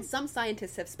 And some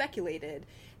scientists have speculated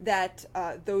that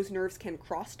those nerves can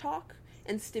crosstalk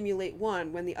and stimulate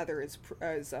one when the other is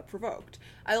provoked.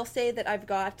 I'll say that I've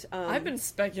got... I've been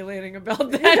speculating about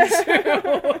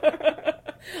that, too.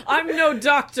 I'm no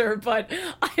doctor, but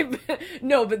I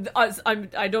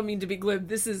don't mean to be glib.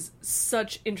 This is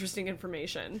such interesting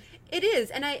information. It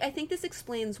is, and I think this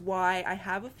explains why I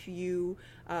have a few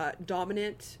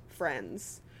dominant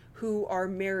friends who are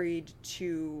married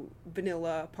to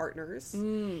vanilla partners.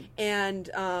 And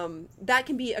that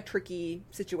can be a tricky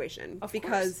situation. Of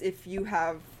because course. If you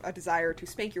have a desire to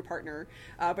spank your partner,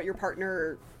 but your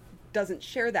partner doesn't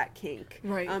share that kink,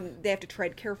 right. They have to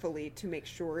tread carefully to make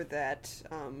sure that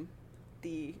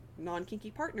the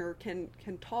non-kinky partner can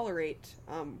tolerate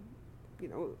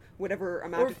whatever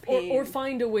amount of pain, or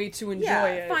find a way to enjoy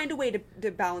it. Find a way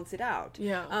to balance it out.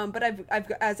 Yeah. But I've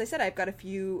as I said, I've got a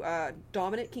few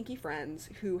dominant kinky friends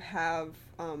who have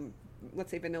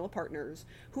let's say, vanilla partners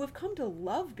who have come to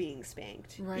love being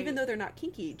spanked, Right. even though they're not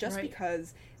kinky, just Right.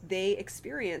 because they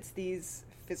experience these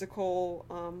physical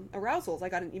arousals. I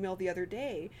got an email the other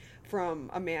day from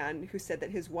a man who said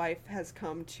that his wife has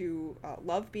come to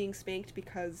love being spanked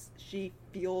because she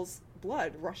feels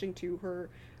blood rushing to her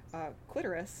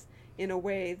clitoris in a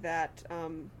way that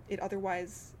it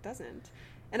otherwise doesn't.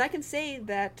 And I can say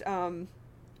that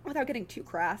without getting too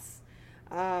crass.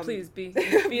 Please be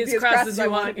as crass as you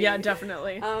want. Yeah,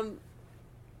 definitely.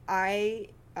 I,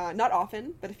 not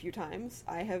often, but a few times,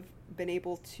 I have been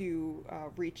able to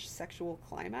reach sexual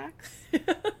climax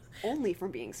only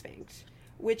from being spanked,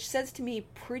 which says to me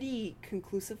pretty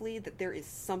conclusively that there is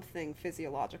something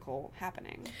physiological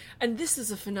happening. And this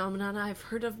is a phenomenon I've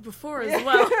heard of before as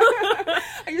well.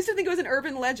 I used to think it was an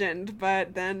urban legend,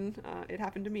 but then it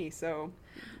happened to me, so...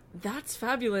 That's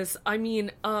fabulous. I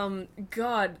mean,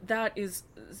 God, that is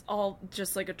all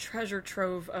just like a treasure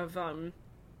trove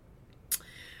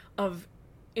of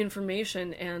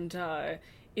information, and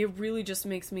it really just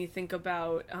makes me think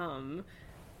about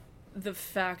the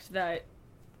fact that,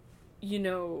 you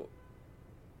know,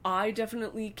 I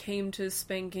definitely came to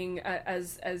spanking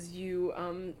as you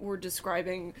were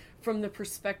describing from the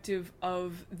perspective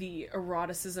of the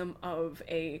eroticism of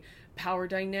a power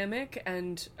dynamic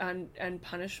and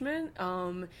punishment,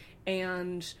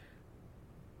 and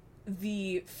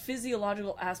the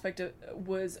physiological aspect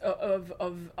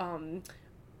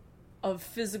of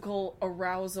physical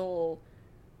arousal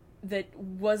that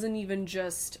wasn't even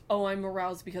just, oh, I'm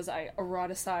aroused because I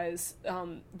eroticize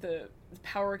the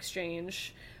power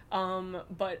exchange,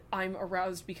 but I'm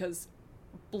aroused because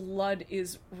blood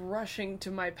is rushing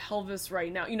to my pelvis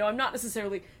right now. You know, I'm not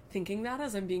necessarily thinking that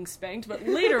as I'm being spanked, but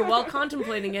later, while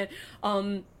contemplating it,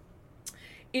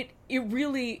 it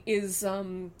really is,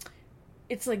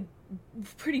 it's like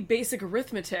pretty basic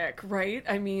arithmetic, right?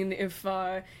 I mean, if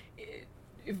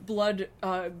blood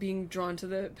being drawn to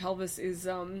the pelvis is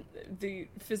the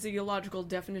physiological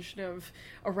definition of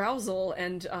arousal,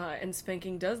 and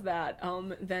spanking does that,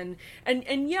 then and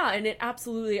it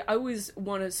absolutely, I always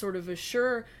want to sort of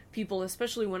assure people,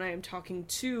 especially when I am talking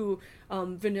to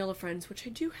vanilla friends, which I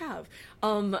do have,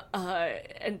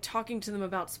 and talking to them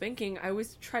about spanking, I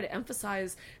always try to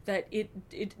emphasize that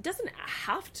it doesn't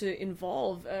have to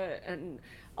involve an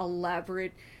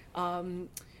elaborate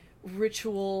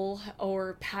ritual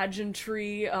or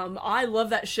pageantry. I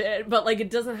love that shit, but like, it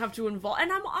doesn't have to involve,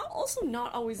 and I'm also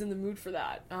not always in the mood for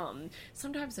that.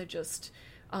 Sometimes I just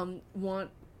want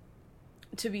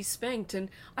to be spanked, and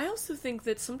I also think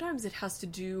that sometimes it has to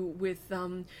do with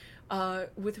a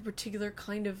particular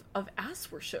kind of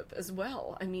ass worship as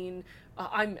well. I mean,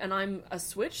 I'm a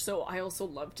switch, so I also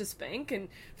love to spank, and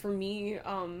for me,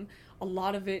 a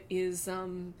lot of it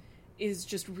is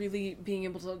just really being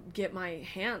able to get my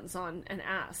hands on an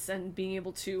ass and being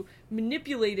able to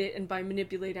manipulate it. And by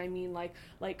manipulate, I mean like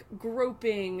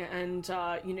groping and,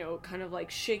 you know, kind of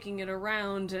like shaking it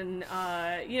around, and,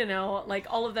 you know, like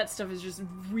all of that stuff is just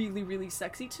really, really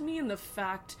sexy to me. And the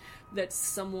fact that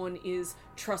someone is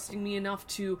trusting me enough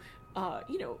to,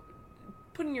 you know,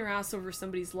 putting your ass over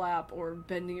somebody's lap or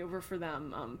bending over for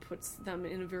them puts them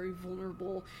in a very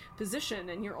vulnerable position,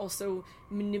 and you're also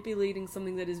manipulating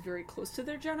something that is very close to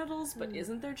their genitals but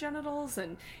isn't their genitals,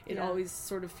 and it always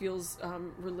sort of feels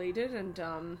related, and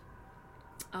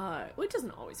well, it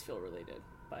doesn't always feel related,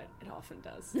 but it often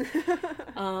does.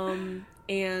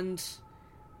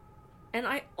 And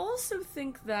I also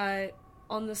think that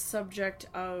on the subject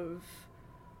of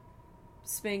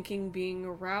spanking being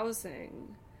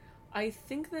arousing, I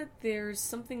think that there's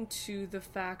something to the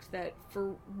fact that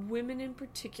for women in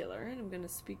particular, and I'm going to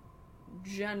speak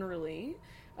generally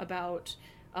about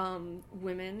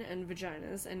women and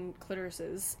vaginas and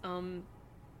clitorises,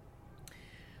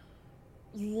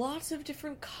 lots of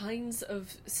different kinds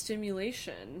of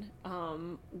stimulation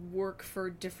work for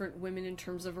different women in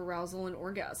terms of arousal and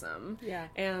orgasm. Yeah.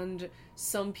 And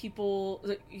some people,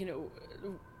 you know,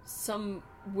 some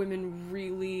women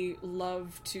really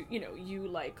love to, you know, you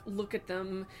like look at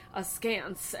them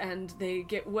askance and they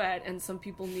get wet, and some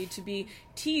people need to be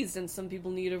teased, and some people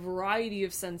need a variety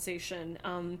of sensation,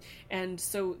 and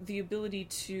so the ability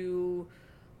to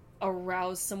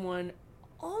arouse someone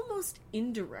almost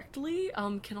indirectly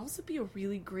can also be a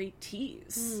really great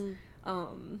tease.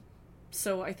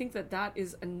 So I think that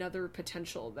is another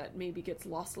potential that maybe gets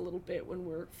lost a little bit when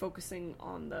we're focusing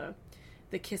on the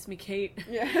Kiss Me Kate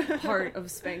part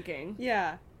of spanking.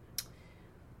 Yeah.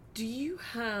 Do you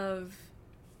have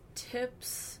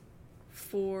tips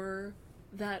for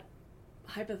that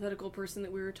hypothetical person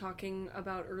that we were talking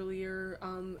about earlier,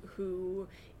 who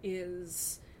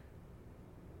is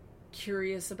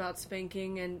curious about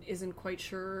spanking and isn't quite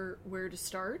sure where to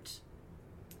start?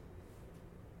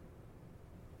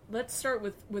 Let's start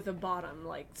with a bottom,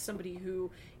 like somebody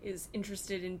who is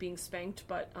interested in being spanked,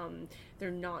 but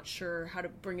they're not sure how to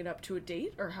bring it up to a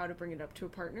date or how to bring it up to a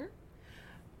partner.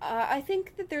 I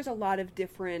think that there's a lot of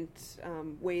different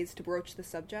ways to broach the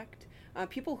subject.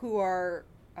 People who are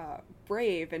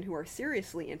brave and who are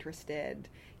seriously interested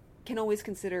can always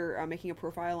consider making a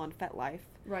profile on FetLife,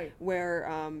 right?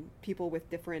 Where people with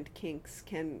different kinks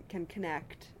can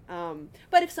connect.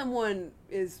 But if someone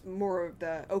is more of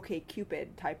the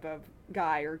OkCupid type of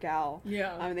guy or gal,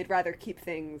 they'd rather keep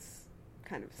things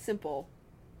kind of simple.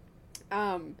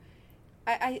 I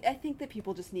think that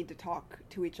people just need to talk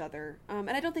to each other. And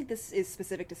I don't think this is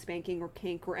specific to spanking or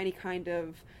kink or any kind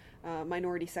of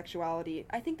minority sexuality.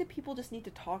 I think that people just need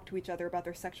to talk to each other about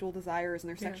their sexual desires and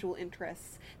their sexual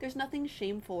interests. There's nothing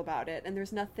shameful about it, and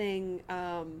there's nothing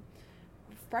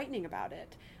frightening about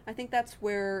it. I think that's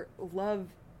where love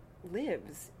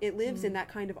lives. It lives in that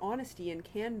kind of honesty and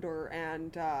candor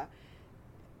and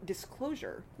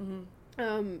disclosure.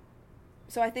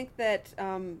 So I think that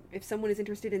if someone is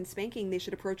interested in spanking, they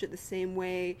should approach it the same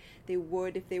way they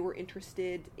would if they were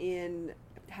interested in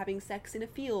having sex in a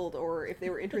field, or if they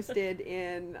were interested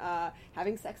in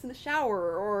having sex in the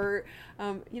shower, or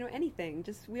anything.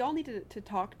 Just, we all need to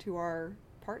talk to our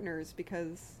partners,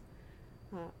 because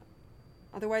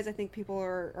otherwise I think people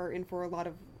are in for a lot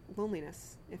of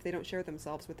loneliness if they don't share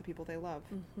themselves with the people they love.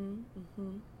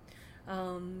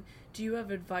 Do you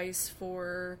have advice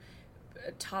for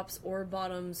tops or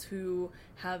bottoms who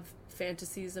have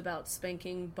fantasies about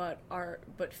spanking but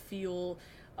feel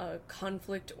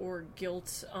conflict or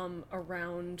guilt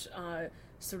around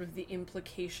sort of the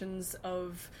implications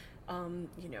of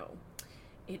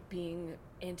it being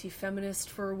anti-feminist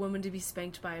for a woman to be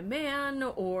spanked by a man,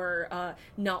 or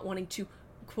not wanting to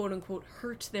quote-unquote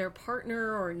hurt their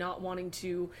partner, or not wanting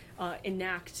to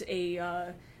enact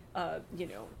a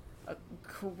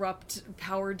corrupt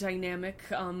power dynamic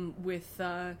with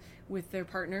their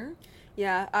partner?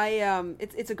 Yeah,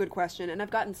 it's a good question, and I've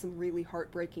gotten some really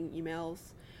heartbreaking emails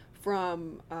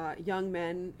from young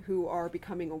men who are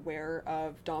becoming aware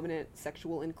of dominant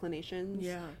sexual inclinations,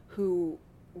 who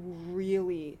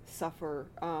really suffer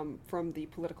from the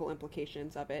political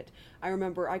implications of it. I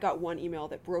remember I got one email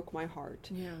that broke my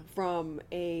heart from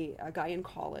a guy in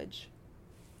college,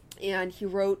 and he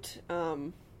wrote,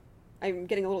 I'm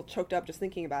getting a little choked up just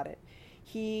thinking about it.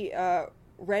 He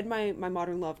read my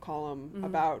Modern Love column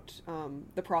about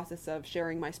the process of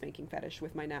sharing my spanking fetish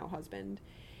with my now husband,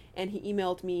 and he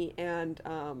emailed me, and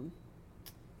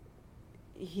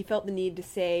he felt the need to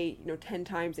say, 10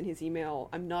 times in his email,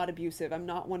 I'm not abusive, I'm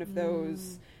not one of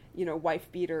those,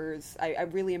 wife beaters, I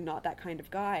really am not that kind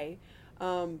of guy.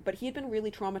 But he had been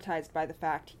really traumatized by the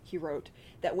fact, he wrote,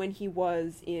 that when he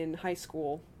was in high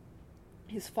school,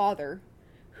 his father,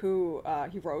 who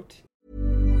he wrote...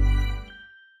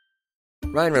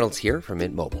 Ryan Reynolds here from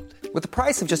Mint Mobile. With the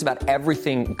price of just about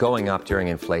everything going up during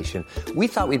inflation, we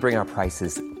thought we'd bring our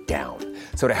prices down.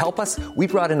 So to help us, we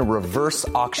brought in a reverse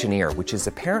auctioneer, which is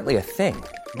apparently a thing.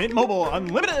 Mint Mobile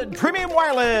Unlimited Premium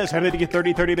Wireless. How to get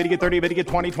 30, 30, bit to get 30, bit to get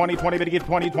 20, 20, 20, bit to get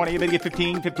 20, 20, bit to get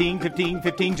 15, 15, 15,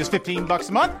 15, just $15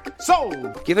 a month?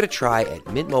 Sold! Give it a try at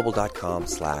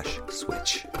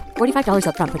mintmobile.com/switch. $45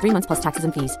 up front for 3 months plus taxes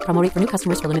and fees. Promo rate for new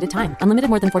customers for limited time. Unlimited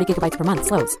more than 40 gigabytes per month.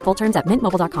 Slows full terms at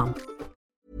mintmobile.com.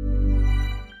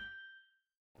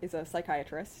 Is a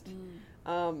psychiatrist,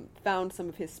 found some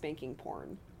of his spanking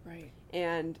porn, right,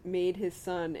 and made his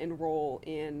son enroll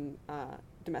in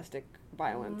domestic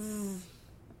violence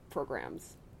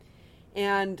programs,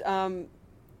 and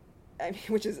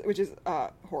which is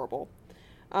horrible.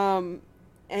 And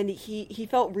he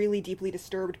felt really deeply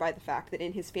disturbed by the fact that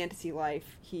in his fantasy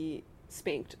life he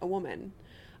spanked a woman.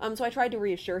 So I tried to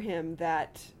reassure him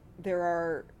that there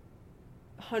are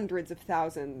hundreds of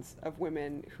thousands of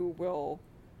women who will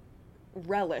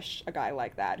relish a guy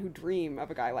like that, who dream of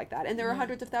a guy like that, and there are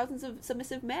hundreds of thousands of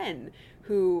submissive men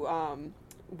who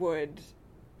would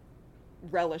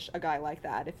relish a guy like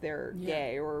that if they're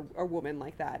gay, or a woman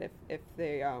like that if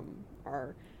they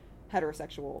are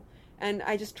heterosexual. And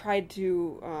I just tried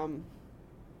to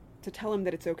tell him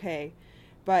that it's okay,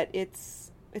 but it's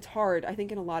hard. I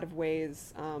think in a lot of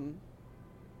ways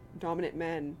dominant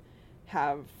men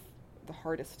have the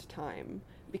hardest time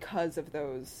because of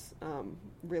those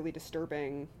really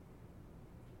disturbing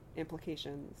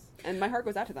implications, and my heart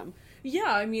goes out to them.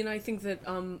 Yeah, I mean, I think that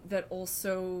that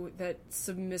also that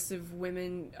submissive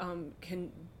women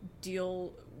can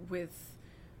deal with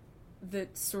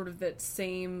that sort of that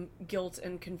same guilt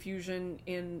and confusion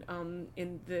in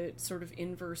the sort of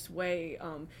inverse way.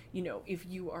 You know, if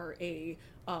you are a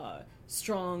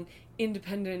strong,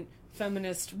 independent,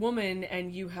 feminist woman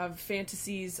and you have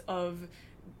fantasies of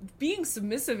being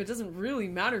submissive, it doesn't really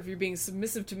matter if you're being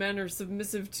submissive to men or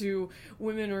submissive to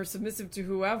women or submissive to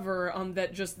whoever,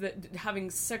 that having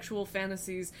sexual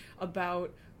fantasies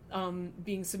about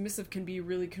being submissive can be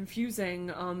really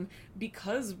confusing,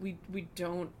 because we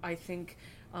don't, I think,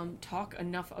 talk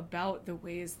enough about the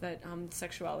ways that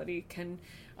sexuality can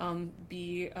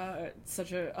be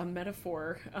such a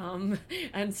metaphor,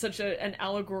 and such an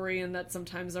allegory, and that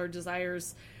sometimes our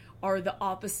desires are the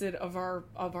opposite of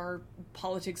our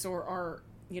politics or our,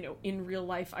 you know, in real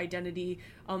life identity,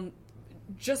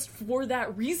 just for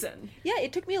that reason. Yeah,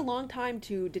 it took me a long time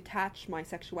to detach my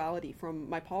sexuality from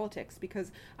my politics,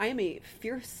 because I am a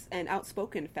fierce and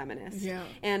outspoken feminist,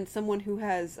 and someone who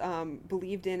has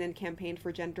believed in and campaigned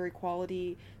for gender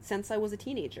equality since I was a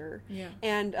teenager.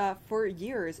 And for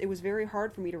years, it was very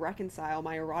hard for me to reconcile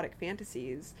my erotic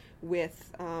fantasies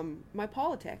with my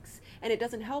politics. And it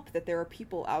doesn't help that there are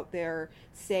people out there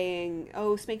saying,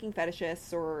 oh, spanking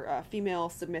fetishists or female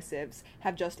submissives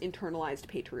have just internalized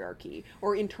patriarchy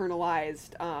or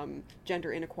internalized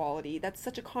gender inequality. That's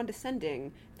such a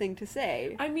condescending thing to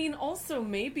say. I mean, also,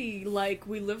 maybe, like,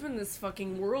 we live in this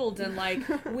fucking world and, like,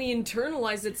 we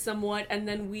internalize it somewhat, and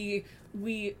then we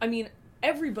I mean,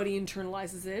 everybody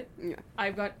internalizes it. Yeah.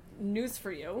 I've got news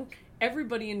for you.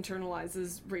 Everybody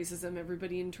internalizes racism,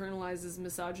 everybody internalizes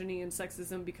misogyny and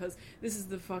sexism, because this is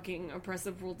the fucking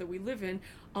oppressive world that we live in.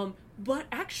 But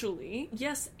actually,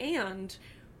 yes, and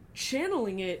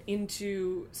channeling it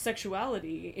into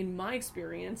sexuality, in my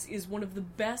experience, is one of the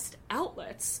best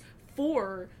outlets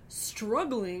for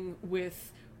struggling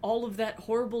with all of that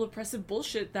horrible oppressive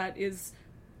bullshit that is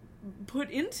put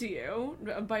into you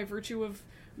by virtue of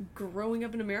growing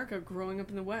up in America, growing up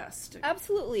in the West.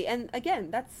 Absolutely. And again,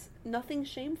 that's nothing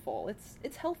shameful.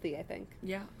 It's healthy, I think.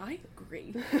 Yeah, I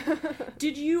agree.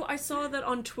 I saw that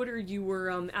on Twitter you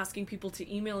were asking people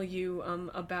to email you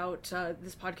about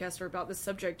this podcast or about this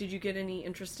subject. Did you get any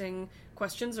interesting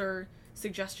questions or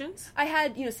suggestions? I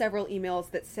had, several emails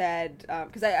that said,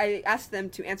 because I asked them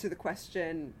to answer the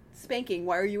question, spanking,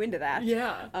 why are you into that?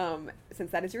 Yeah.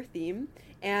 Since that is your theme.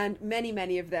 And many,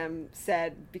 many of them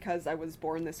said, because I was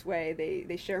born this way,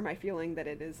 they share my feeling that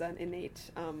it is an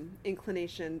innate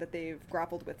inclination that they've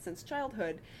grappled with since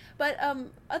childhood. But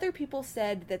other people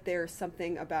said that there's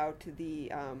something about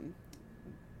the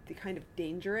kind of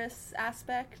dangerous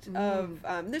aspect of,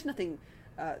 there's nothing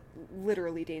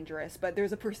literally dangerous, but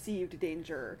there's a perceived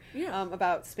danger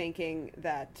about spanking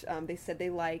that they said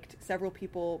they liked. Several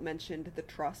people mentioned the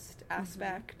trust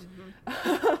aspect.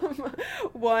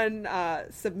 One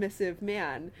submissive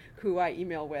man who I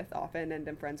email with often and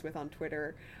am friends with on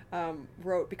Twitter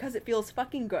wrote, because it feels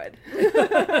fucking good.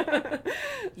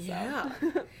 Yeah.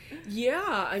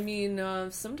 Yeah, I mean,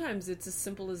 sometimes it's as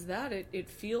simple as that. It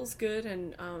feels good,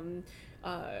 and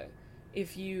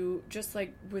if you, just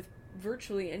like with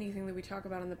virtually anything that we talk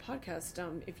about on the podcast,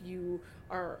 if you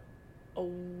are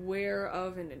aware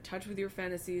of and in touch with your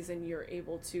fantasies, and you're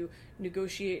able to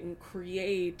negotiate and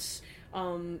create,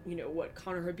 what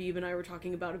Conor Habib and I were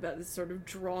talking about this sort of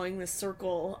drawing the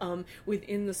circle,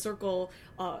 within the circle,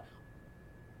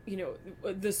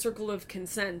 the circle of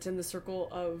consent and the circle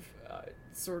of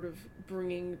sort of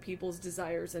bringing people's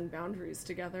desires and boundaries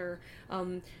together,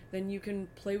 then you can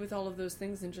play with all of those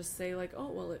things and just say, like, oh,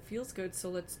 well, it feels good, so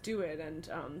let's do it, and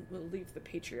we'll leave the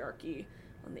patriarchy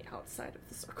on the outside of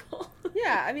the circle.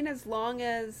 Yeah, I mean, as long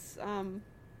as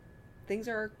things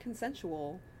are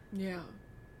consensual. Yeah.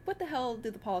 What the hell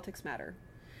do the politics matter?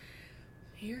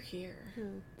 Here.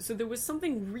 So there was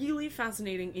something really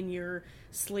fascinating in your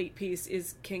Slate piece,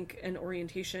 is kink and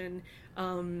orientation,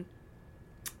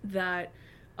 that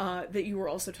you were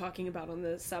also talking about on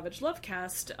the Savage Love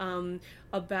cast,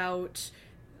 about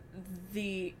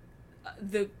the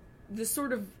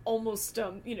sort of almost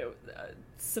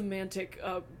semantic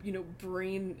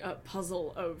brain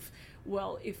puzzle of,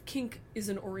 well, if kink is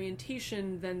an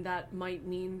orientation, then that might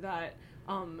mean that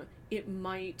it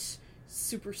might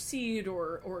supersede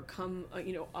or come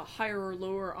a higher or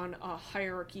lower on a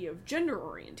hierarchy of gender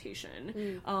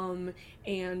orientation,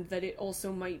 and that it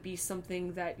also might be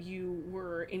something that you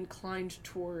were inclined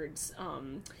towards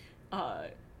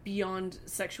beyond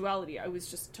sexuality. I was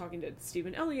just talking to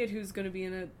Stephen Elliott, who's going to be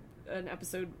in an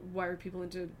episode, Wired People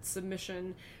into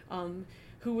Submission,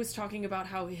 who was talking about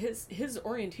how his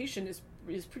orientation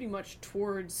is pretty much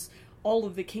towards all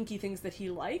of the kinky things that he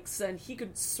likes, and he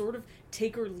could sort of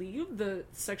take or leave the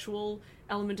sexual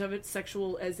element of it,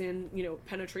 sexual as in, you know,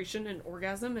 penetration and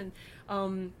orgasm.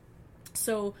 And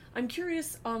so I'm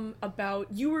curious about,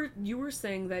 you were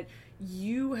saying that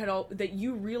you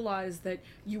realized that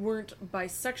you weren't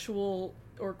bisexual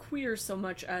or queer so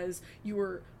much as you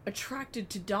were attracted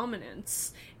to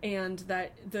dominance, and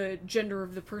that the gender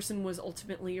of the person was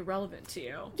ultimately irrelevant to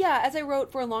you. Yeah, as I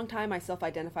wrote, for a long time I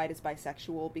self-identified as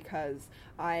bisexual because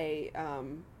I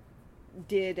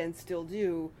did and still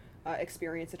do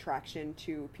experience attraction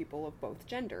to people of both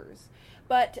genders.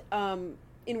 But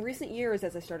in recent years,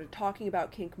 as I started talking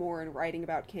about kink more and writing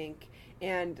about kink,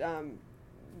 and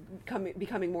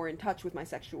becoming more in touch with my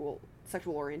sexual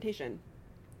orientation,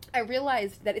 I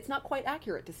realized that it's not quite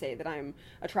accurate to say that I'm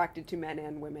attracted to men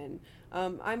and women.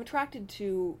 I'm attracted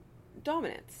to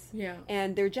dominance. Yeah.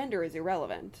 And their gender is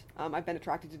irrelevant. I've been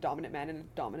attracted to dominant men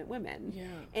and dominant women. Yeah.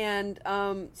 And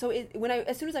so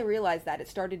as soon as I realized that, it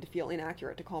started to feel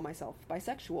inaccurate to call myself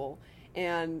bisexual,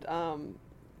 and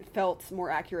it felt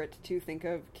more accurate to think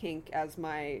of kink as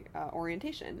my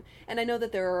orientation. And I know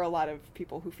that there are a lot of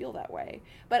people who feel that way.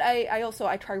 But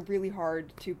I try really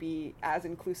hard to be as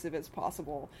inclusive as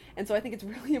possible. And so I think it's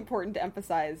really important to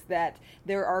emphasize that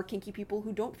there are kinky people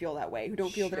who don't feel that way, who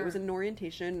don't feel that it was an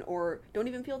orientation, or don't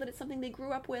even feel that it's something they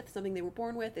grew up with, something they were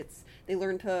born with. They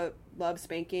learn to love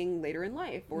spanking later in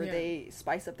life, or they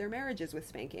spice up their marriages with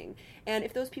spanking. And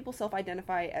if those people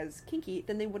self-identify as kinky,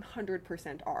 then they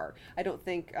 100% are. I don't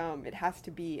think it has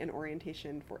to be an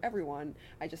orientation for everyone.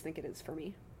 I just think it is for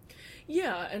me.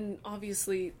 Yeah, and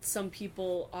obviously some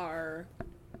people are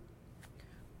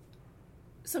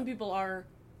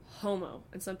homo,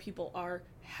 and some people are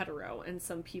hetero, and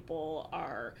some people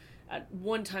are at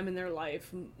one time in their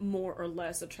life more or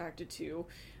less attracted to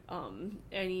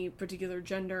any particular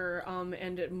gender,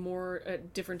 and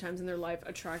at different times in their life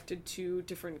attracted to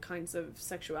different kinds of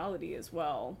sexuality as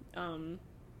well. And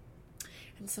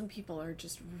some people are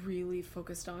just really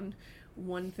focused on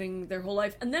one thing their whole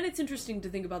life. And then it's interesting to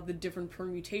think about the different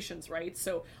permutations, right?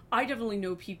 So I definitely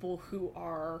know people who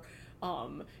are,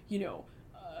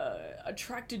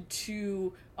 attracted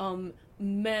to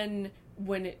men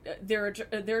when they're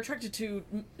attracted to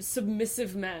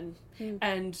submissive men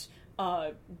and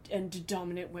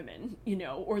dominant women,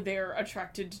 or they're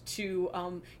attracted to,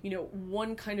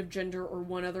 one kind of gender or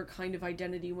one other kind of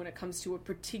identity when it comes to a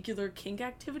particular kink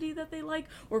activity that they like,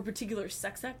 or a particular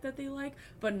sex act that they like,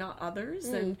 but not others.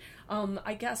 And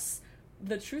I guess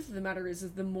the truth of the matter is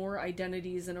the more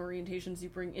identities and orientations you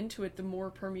bring into it, the more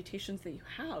permutations that you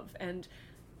have. And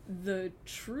the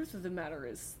truth of the matter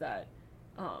is that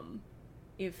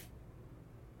if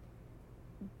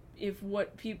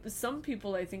some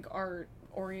people I think are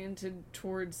oriented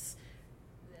towards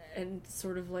and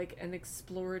sort of like an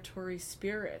exploratory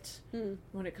spirit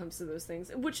when it comes to those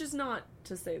things, which is not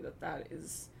to say that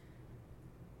is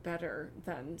better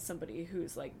than somebody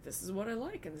who's like, this is what I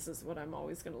like and this is what I'm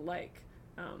always going to like.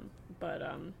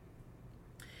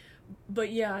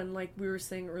 But yeah, and like we were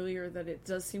saying earlier, that it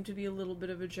does seem to be a little bit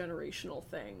of a generational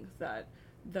thing, that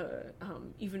the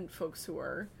even folks who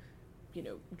are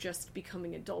just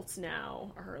becoming adults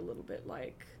now are a little bit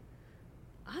like,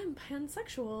 I'm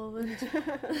pansexual. And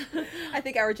I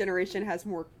think our generation has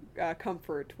more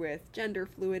comfort with gender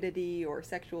fluidity or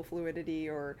sexual fluidity,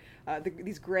 or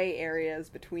these gray areas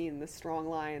between the strong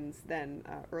lines than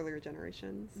earlier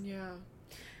generations. Yeah.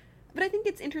 But I think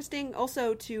it's interesting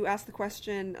also to ask the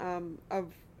question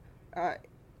of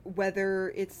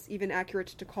whether it's even accurate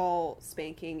to call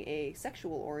spanking a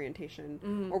sexual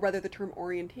orientation, or whether the term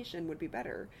orientation would be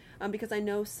better. Because I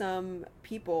know some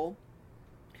people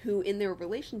who in their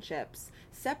relationships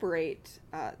separate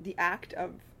the act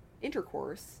of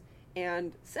intercourse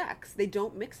and sex. They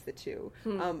don't mix the two.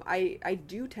 I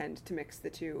do tend to mix the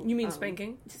two. You mean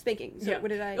spanking? Spanking. So what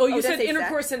did I... Oh, you said did I say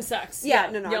intercourse sex? and sex. Yeah,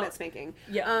 no, I meant spanking.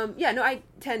 Yeah. No, I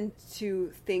tend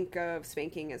to think of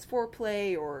spanking as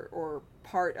foreplay or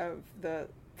part of the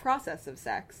process of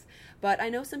sex. But I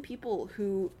know some people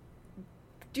who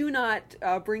do not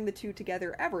bring the two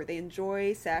together ever. They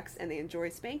enjoy sex and they enjoy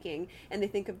spanking, and they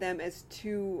think of them as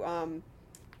two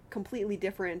completely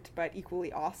different but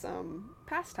equally awesome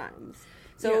pastimes.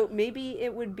 So maybe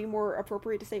it would be more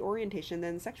appropriate to say orientation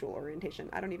than sexual orientation.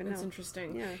 I don't even know. That's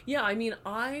interesting. Yeah, I mean,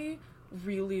 I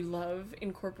really love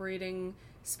incorporating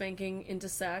spanking into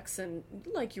sex, and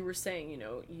like you were saying,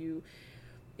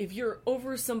 if you're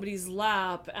over somebody's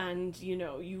lap and, you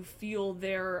know, you feel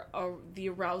their, the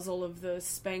arousal of the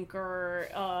spanker,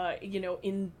 you know,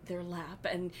 in their lap,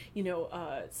 and, you know,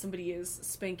 somebody is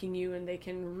spanking you and they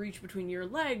can reach between your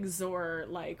legs, or,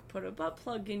 like, put a butt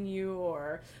plug in you,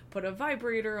 or put a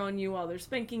vibrator on you while they're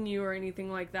spanking you, or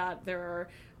anything like that, there are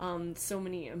so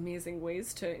many amazing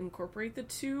ways to incorporate the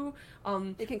two.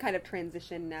 It can kind of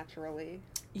transition naturally.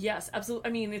 Yes, absolutely.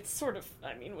 I mean, it's sort of,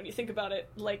 I mean, when you think about it,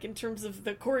 like, in terms of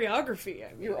the choreography,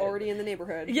 I mean, you're already in the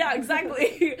neighborhood. Yeah,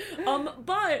 exactly.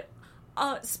 But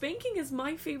spanking is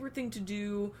my favorite thing to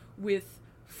do with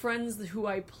friends who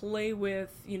I play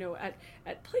with, you know, at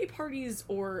play parties,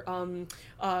 or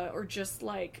just,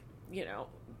 like, you know,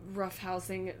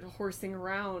 roughhousing, horsing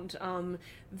around,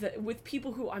 with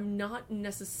people who I'm not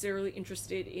necessarily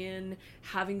interested in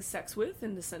having sex with,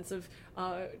 in the sense of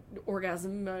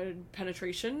orgasm,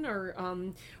 penetration,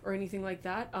 or anything like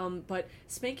that. But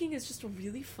spanking is just a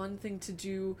really fun thing to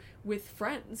do with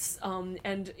friends,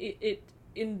 and it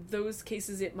in those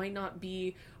cases, it might not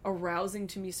be arousing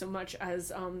to me so much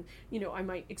as, you know, I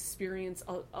might experience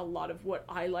a lot of what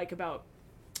I like about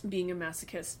being a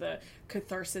masochist, the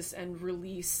catharsis and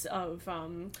release of,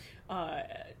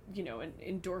 you know, an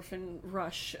endorphin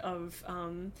rush of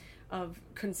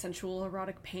consensual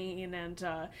erotic pain,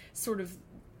 and sort of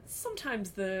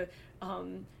sometimes the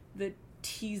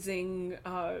teasing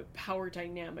power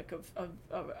dynamic of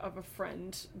a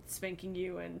friend spanking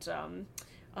you, and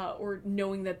or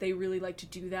knowing that they really like to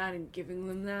do that and giving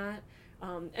them that,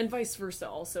 and vice versa.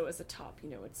 Also, as a top,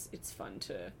 you know, it's fun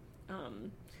to.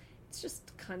 It's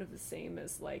just kind of the same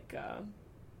as, like,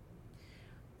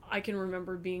 I can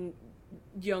remember being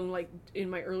young, like, in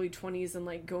my early 20s, and,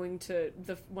 like, going to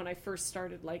when I first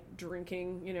started, like,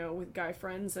 drinking, you know, with guy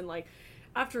friends, and, like,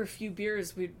 after a few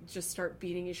beers, we'd just start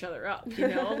beating each other up, you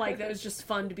know? Like, that was just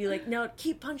fun to be like, no,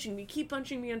 keep punching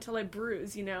me until I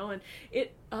bruise, you know? And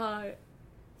it,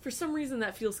 for some reason,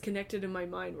 that feels connected in my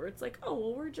mind, where it's like, oh,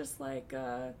 well, we're just, like,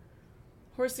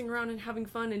 horsing around and having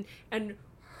fun, and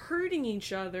hurting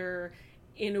each other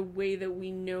in a way that we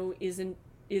know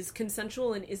is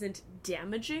consensual and isn't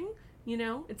damaging, you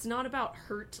know? It's not about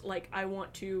hurt, like, I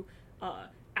want to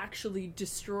actually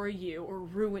destroy you or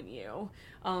ruin you,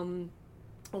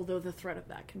 although the threat of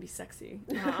that can be sexy,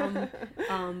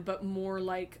 but more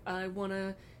like, I want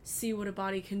to see what a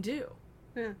body can do.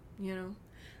 Yeah. You know?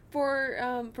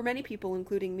 For many people,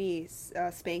 including me,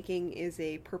 spanking is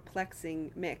a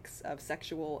perplexing mix of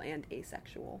sexual and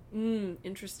asexual.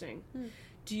 Interesting.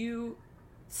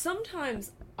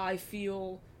 Sometimes I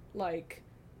feel like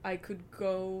I could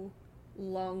go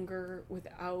longer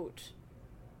without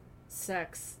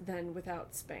sex than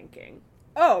without spanking.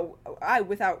 Oh,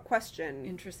 without question.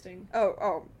 Interesting.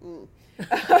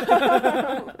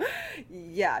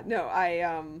 Yeah, no,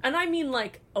 And I mean,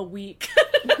 like, a week.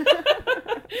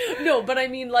 No, but I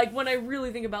mean, like, when I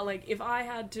really think about, like, if I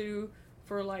had to,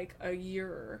 for, like, a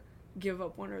year, give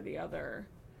up one or the other.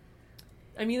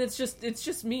 I mean, it's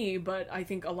just me, but I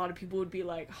think a lot of people would be,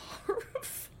 like,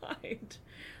 horrified.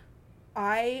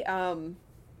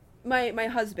 My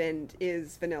husband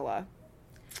is vanilla.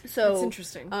 So that's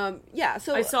interesting. Yeah,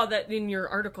 so I saw that in your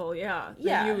article, yeah.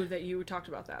 That you talked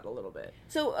about that a little bit.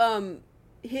 So,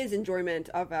 his enjoyment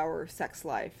of our sex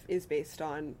life is based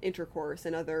on intercourse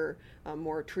and other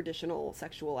more traditional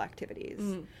sexual activities.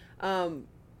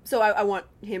 So I want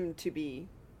him to be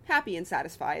happy and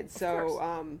satisfied.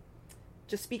 So,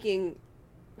 just speaking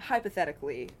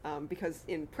hypothetically, because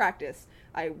in practice,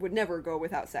 I would never go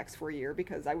without sex for a year,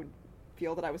 because I would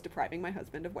feel that I was depriving my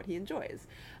husband of what he enjoys.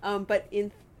 But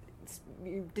in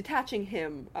detaching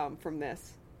him from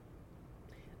this,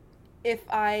 if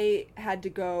I had to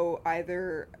go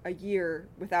either a year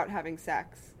without having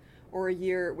sex or a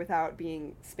year without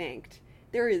being spanked,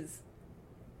 there is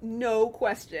no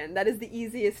question that is the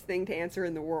easiest thing to answer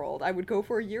in the world. I would go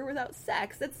for a year without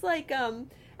sex. It's like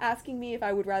asking me if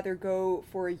I would rather go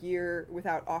for a year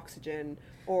without oxygen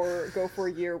or go for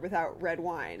a year without red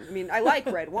wine. I mean, I like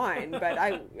red wine, but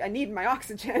I need my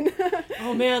oxygen.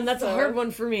 Oh man, that's a hard one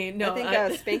for me. No, I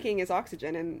think spanking is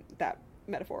oxygen in that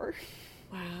metaphor.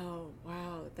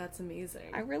 Wow, that's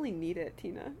amazing. I really need it,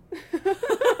 Tina.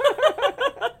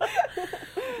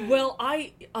 Well,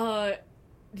 I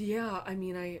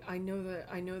mean, I know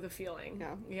the feeling.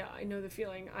 Yeah, I know the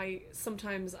feeling.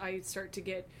 Sometimes I start to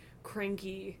get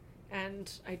cranky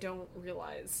and I don't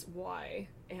realize why,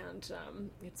 and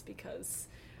it's because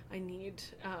I need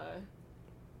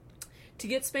to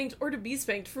get spanked or to be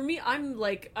spanked. For me,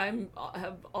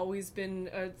 have always been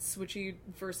a switchy,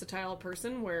 versatile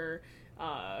person where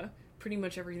pretty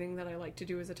much everything that I like to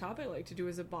do as a top, I like to do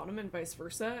as a bottom, and vice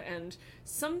versa. And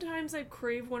sometimes I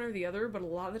crave one or the other, but a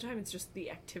lot of the time it's just the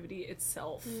activity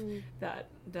itself that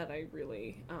I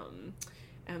really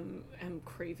am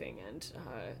craving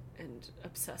and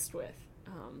obsessed with.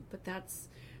 But that's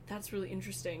really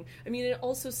interesting. I mean, it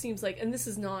also seems like, and this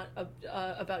is not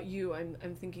about you,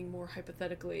 I'm thinking more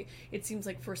hypothetically, it seems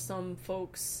like for some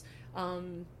folks,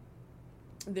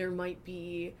 there might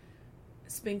be,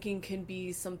 spanking can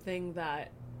be something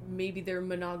that maybe they're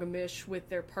monogamish with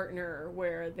their partner,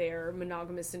 where they're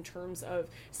monogamous in terms of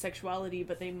sexuality,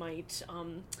 but they might,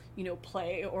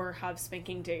 play or have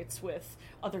spanking dates with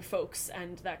other folks,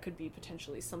 and that could be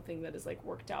potentially something that is like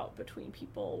worked out between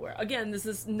people. Where, again, this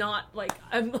is not like,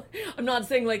 I'm not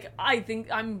saying like I think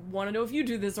I want to know if you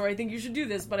do this or I think you should do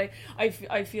this, but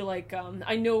I feel like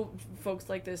I know folks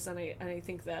like this, and I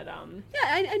think that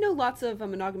I know lots of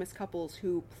monogamous couples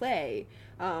who play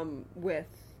with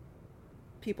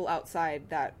people outside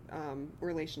that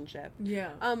relationship.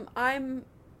 Yeah. I'm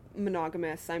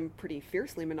monogamous. I'm pretty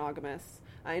fiercely monogamous.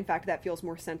 In fact, that feels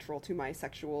more central to my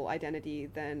sexual identity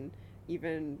than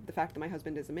even the fact that my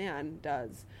husband is a man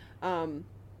does.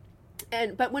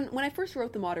 But when I first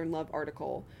wrote the Modern Love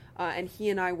article, and he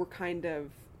and I were kind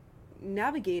of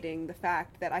navigating the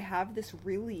fact that I have this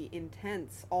really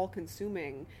intense,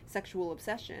 all-consuming sexual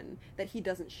obsession that he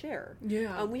doesn't share.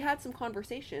 Yeah. We had some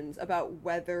conversations about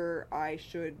whether I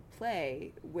should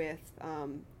play with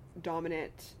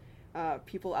dominant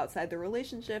people outside the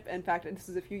relationship. In fact, this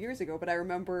was a few years ago, but I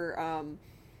remember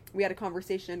we had a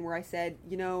conversation where I said,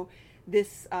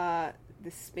 this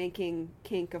spanking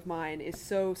kink of mine is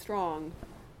so strong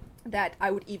that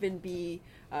I would even be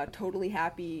totally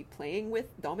happy playing with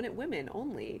dominant women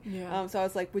only. Yeah. So I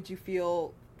was like, would you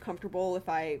feel comfortable if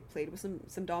I played with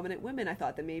some dominant women? I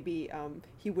thought that maybe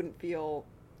he wouldn't feel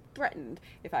threatened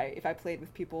if I played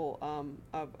with people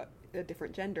of a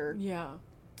different gender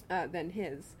than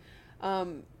his.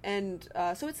 So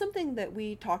it's something that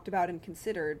we talked about and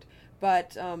considered,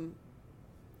 but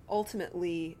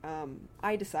ultimately,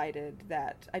 I decided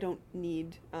that I don't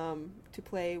need to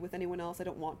play with anyone else. I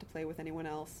don't want to play with anyone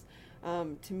else.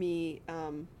 To me,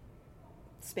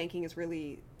 spanking is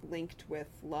really linked with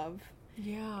love.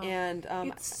 Yeah. And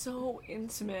it's so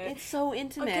intimate. It's so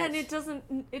intimate. Again, it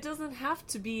doesn't have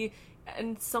to be,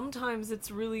 and sometimes it's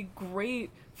really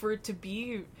great for it to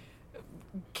be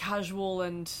casual.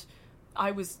 And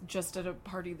I was just at a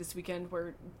party this weekend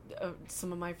where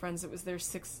some of my friends, it was their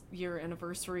 6-year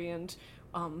anniversary, and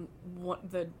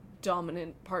the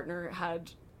dominant partner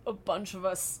had a bunch of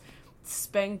us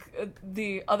spank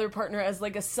the other partner as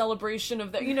like a celebration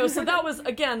of that, so that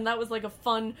was like a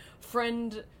fun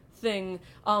friend thing.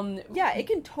 It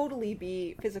can totally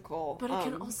be physical, but it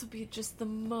can also be just the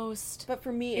most but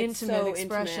for me it's intimate so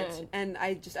expression. Intimate, and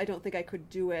I don't think I could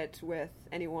do it with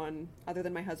anyone other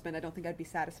than my husband. I don't think I'd be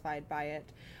satisfied by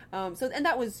it. And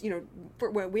that was,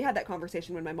 when we had that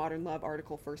conversation when my Modern Love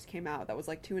article first came out. That was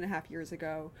like 2.5 years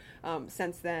ago.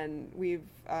 Since then, we've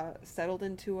settled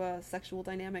into a sexual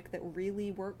dynamic that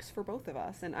really works for both of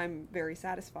us, and I'm very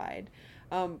satisfied.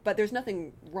 But there's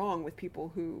nothing wrong with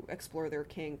people who explore their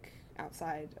kink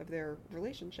outside of their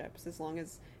relationships, as long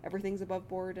as everything's above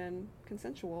board and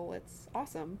consensual. It's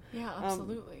awesome. Yeah,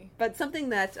 absolutely. But something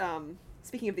that,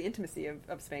 speaking of the intimacy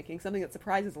of spanking, something that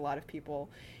surprises a lot of people,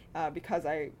 because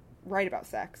I write about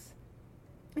sex,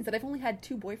 is that I've only had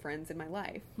 2 boyfriends in my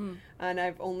life. And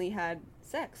I've only had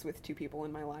sex with 2 people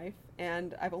in my life,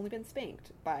 and I've only been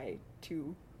spanked by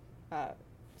 2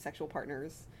 sexual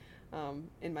partners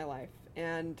in my life.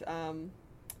 And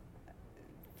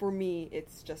for me,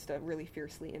 it's just a really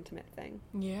fiercely intimate thing.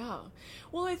 Yeah.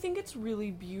 Well, I think it's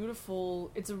really beautiful.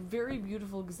 It's a very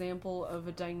beautiful example of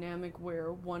a dynamic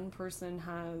where one person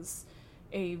has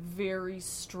a very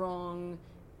strong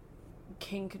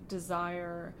kink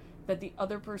desire that the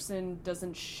other person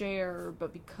doesn't share,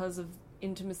 but because of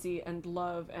intimacy and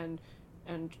love and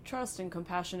trust and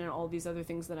compassion and all these other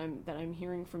things that I'm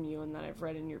hearing from you and that I've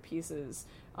read in your pieces,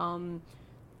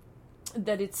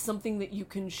 that it's something that you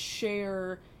can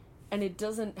share, and it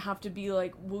doesn't have to be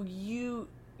like, well, you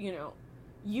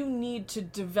need to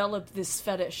develop this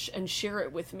fetish and share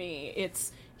it with me.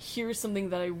 It's, here's something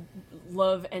that I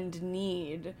love and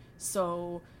need,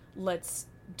 so let's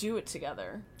do it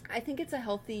together. I think it's a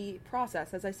healthy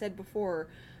process. As I said before,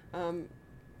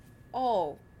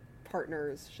 all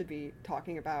partners should be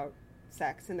talking about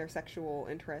sex and their sexual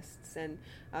interests. And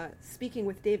speaking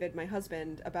with David, my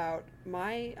husband, about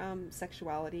my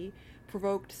sexuality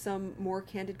provoked some more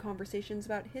candid conversations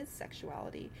about his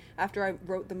sexuality. After I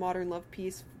wrote the Modern Love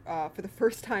piece for the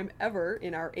first time ever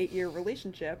in our 8-year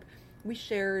relationship, we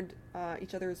shared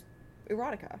each other's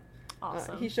erotica.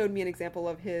 Awesome. He showed me an example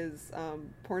of his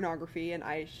pornography, and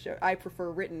I prefer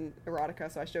written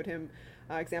erotica, so I showed him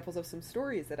examples of some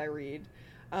stories that I read.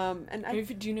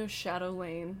 Do you know Shadow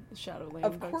Lane? Shadow Lane.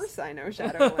 Of course I know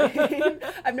Shadow Lane.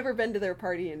 I've never been to their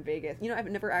party in Vegas. I've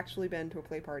never actually been to a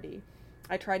play party.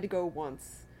 I tried to go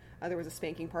once. There was a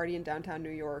spanking party in downtown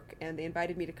New York, and they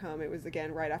invited me to come. It was,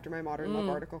 again, right after my Modern Love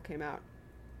article came out.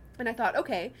 And I thought,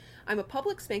 okay, I'm a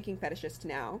public spanking fetishist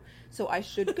now, so I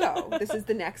should go. This is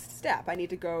the next step. I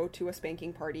need to go to a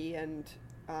spanking party and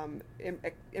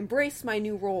embrace my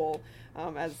new role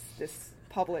as this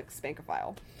public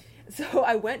spankophile. So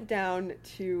I went down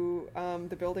to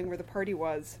the building where the party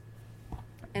was,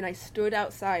 and I stood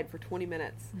outside for 20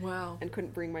 minutes. Wow. And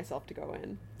couldn't bring myself to go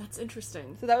in. That's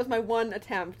interesting. So that was my one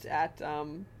attempt at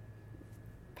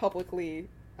publicly,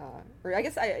 or I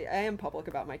guess I am public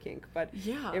about my kink, but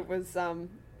yeah. it was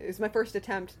my first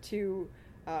attempt to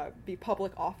be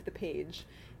public off the page,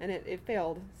 and it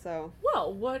failed. So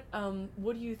well, what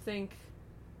do you think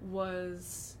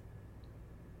was?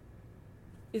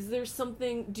 Is there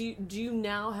something? Do you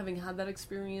now, having had that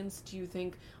experience, do you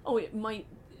think, oh, it might,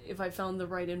 if I found the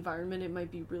right environment, it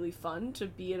might be really fun to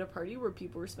be at a party where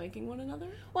people were spanking one another?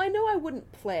 Well, I know I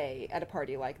wouldn't play at a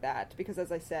party like that because,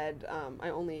 as I said, I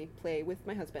only play with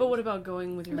my husband. But what about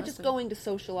going with your husband? Just going to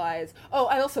socialize.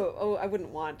 I wouldn't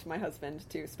want my husband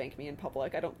to spank me in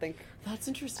public. I don't think... That's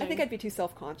interesting. I think I'd be too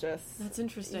self-conscious. That's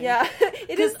interesting. Yeah,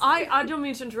 it is. Because I don't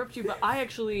mean to interrupt you, but I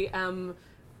actually am...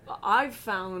 I've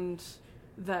found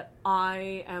that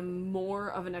I am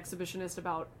more of an exhibitionist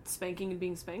about spanking and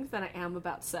being spanked than I am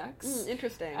about sex.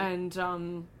 Interesting.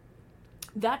 And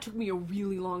that took me a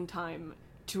really long time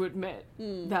to admit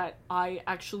that I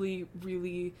actually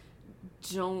really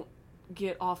don't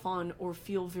get off on or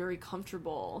feel very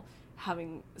comfortable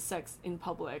having sex in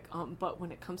public. But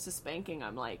when it comes to spanking,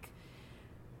 I'm like...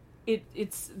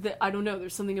 It's I don't know,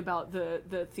 there's something about the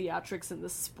theatrics and the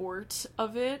sport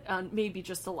of it, and maybe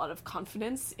just a lot of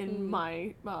confidence in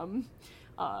my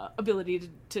ability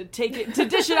to take it, to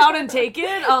dish it out and take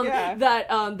it,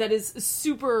 that is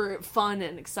super fun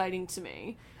and exciting to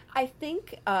me. I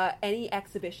think any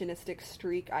exhibitionistic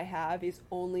streak I have is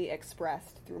only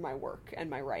expressed through my work and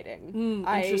my writing.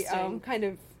 I kind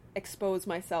of expose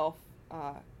myself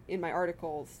in my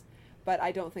articles, but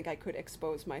I don't think I could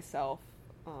expose myself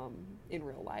in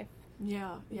real life.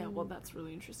 Yeah, well, that's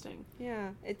really interesting.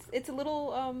 Yeah, it's a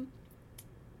little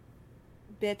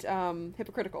bit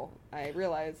hypocritical, I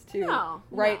realize, to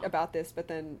write about this, but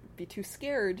then be too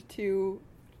scared to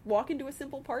walk into a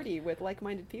simple party with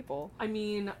like-minded people. I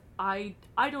mean, I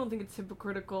don't think it's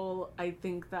hypocritical. I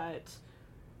think that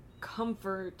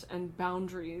comfort and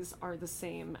boundaries are the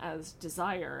same as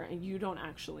desire, and you don't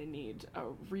actually need a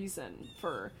reason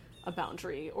for a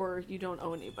boundary, or you don't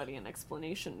owe anybody an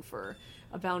explanation for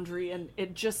a boundary. And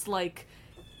it just, like,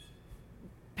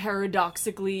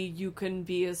 paradoxically, you can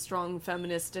be a strong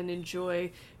feminist and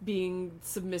enjoy being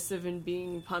submissive and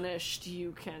being punished.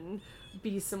 You can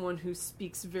be someone who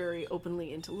speaks very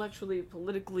openly, intellectually,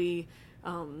 politically,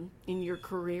 in your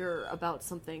career about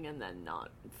something, and then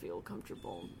not feel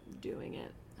comfortable doing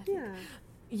it. I think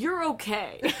you're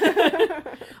okay.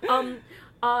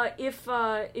 If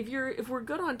we're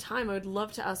good on time, I would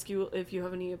love to ask you if you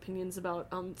have any opinions about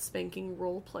spanking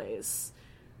role plays.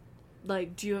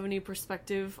 Like, do you have any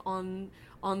perspective on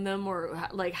them, or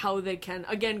like how they can,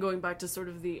 again, going back to sort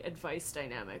of the advice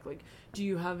dynamic, like, do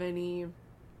you have any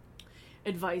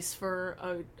advice for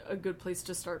a good place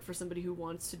to start for somebody who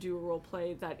wants to do a role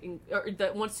play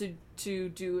that wants to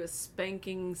do a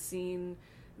spanking scene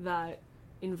that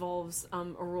involves a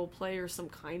role play or some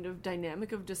kind of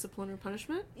dynamic of discipline or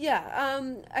punishment? Yeah,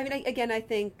 I mean, I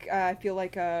think I feel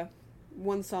like a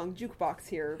one-song jukebox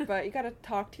here, but you gotta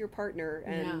talk to your partner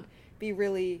and be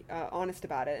really honest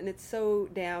about it, and it's so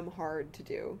damn hard to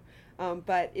do.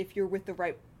 But if you're with the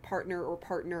right partner or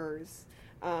partners,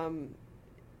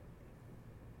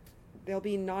 they'll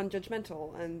be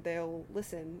non-judgmental and they'll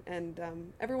listen, and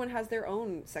everyone has their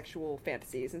own sexual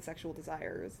fantasies and sexual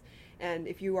desires. And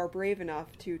if you are brave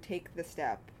enough to take the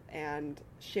step and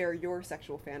share your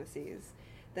sexual fantasies,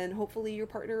 then hopefully your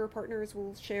partner or partners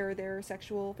will share their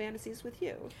sexual fantasies with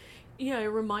you. Yeah, it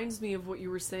reminds me of what you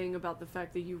were saying about the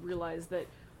fact that you realize that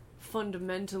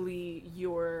fundamentally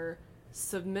you're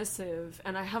submissive,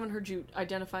 and I haven't heard you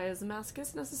identify as a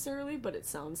masochist necessarily, but it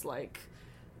sounds like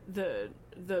the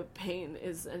pain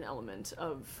is an element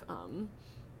of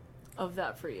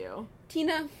that for you.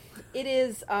 Tina, it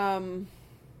is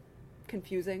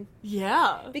confusing.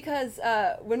 Yeah. Because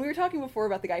when we were talking before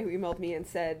about the guy who emailed me and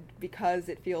said, because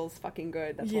it feels fucking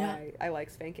good, that's why I like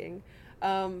spanking.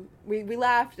 we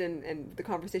laughed and the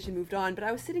conversation moved on, but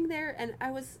I was sitting there and I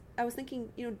was thinking,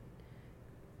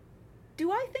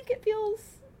 do I think it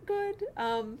feels good?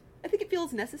 I think it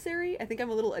feels necessary. I think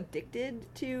I'm a little addicted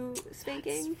to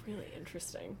spanking. That's really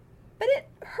interesting. But it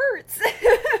hurts.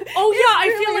 Oh yeah,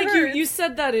 really I feel like hurts. you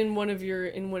said that in one of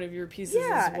your pieces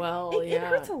as well. It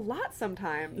hurts a lot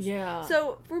sometimes. Yeah.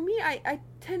 So for me, I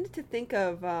tend to think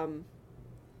of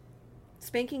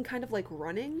spanking kind of like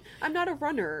running. I'm not a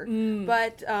runner,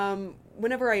 but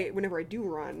whenever I do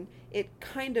run, it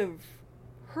kind of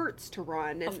hurts to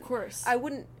run. And of course. I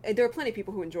wouldn't. There are plenty of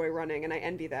people who enjoy running, and I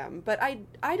envy them. But I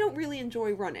don't really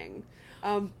enjoy running.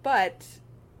 But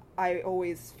I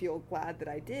always feel glad that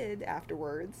I did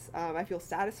afterwards. I feel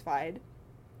satisfied.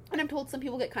 And I'm told some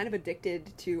people get kind of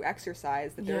addicted to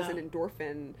exercise, that there's an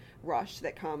endorphin rush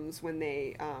that comes when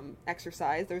they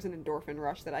exercise. There's an endorphin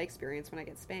rush that I experience when I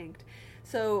get spanked.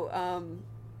 So,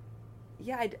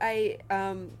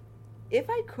 if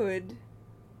I could,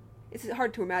 it's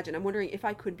hard to imagine. I'm wondering if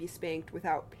I could be spanked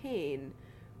without pain,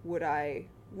 would I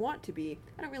want to be?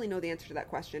 I don't really know the answer to that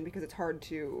question because it's hard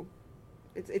to...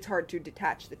 It's hard to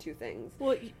detach the two things.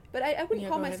 Well, but I wouldn't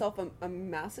call myself a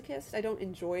masochist. I don't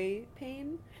enjoy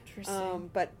pain. Interesting.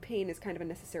 But pain is kind of a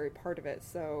necessary part of it,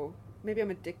 so maybe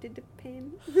I'm addicted to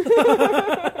pain.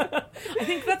 I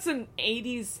think that's an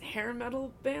 80s hair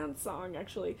metal band song,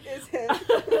 actually. Is it?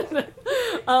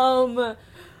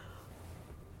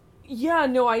 Yeah,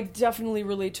 no, I definitely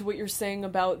relate to what you're saying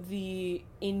about the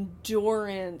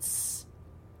endurance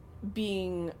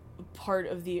being part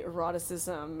of the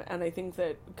eroticism, and I think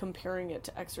that comparing it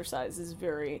to exercise is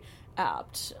very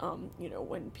apt.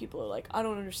 When people are like, I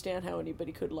don't understand how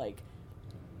anybody could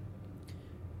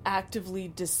actively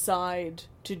decide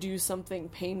to do something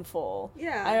painful.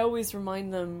 Yeah. I always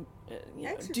remind them,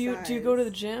 do you go to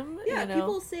the gym? Yeah,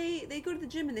 people say they go to the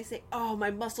gym and they say, "Oh, my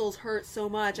muscles hurt so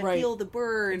much. I feel the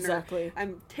burn. Exactly. Or,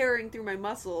 I'm tearing through my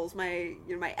muscles. My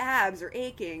abs are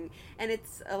aching," and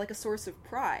it's like a source of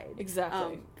pride.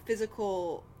 Exactly.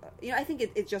 Physical. I think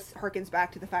it just harkens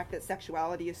back to the fact that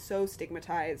sexuality is so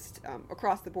stigmatized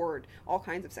across the board, all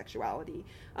kinds of sexuality.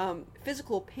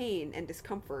 Physical pain and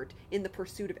discomfort in the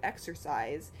pursuit of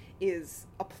exercise is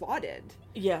applauded.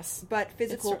 Yes. But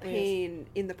physical pain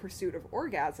in the pursuit of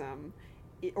orgasm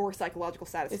or psychological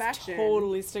satisfaction is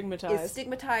totally stigmatized. Is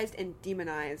stigmatized and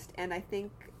demonized, and I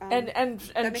think and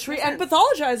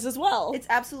pathologized as well. It's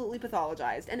absolutely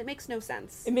pathologized, and it makes no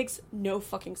sense. It makes no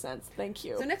fucking sense. Thank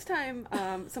you. So next time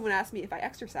someone asks me if I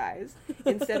exercise,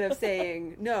 instead of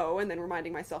saying no and then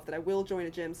reminding myself that I will join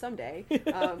a gym someday,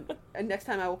 and next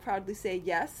time I will proudly say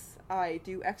yes, I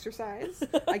do exercise.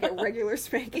 I get regular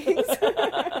spankings.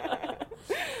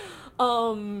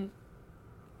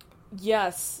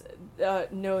 Yes.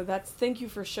 No, thank you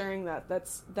for sharing that.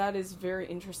 That is very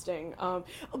interesting. By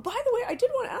the way, I did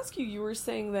want to ask you, you were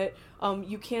saying that,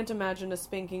 you can't imagine a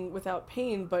spanking without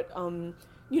pain, but,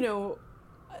 there's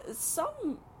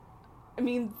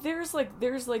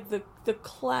the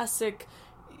classic,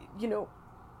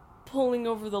 pulling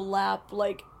over the lap,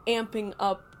 amping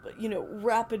up,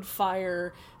 rapid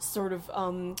fire sort of,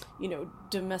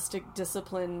 domestic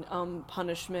discipline,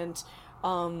 punishment,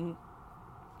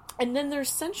 and then there's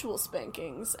sensual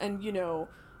spankings, and,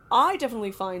 I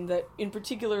definitely find that, in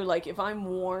particular, if I'm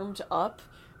warmed up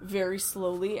very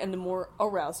slowly, and the more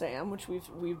aroused I am, which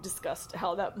we've discussed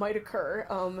how that might occur,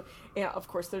 yeah, of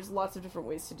course, there's lots of different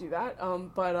ways to do that,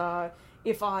 but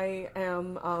if I'm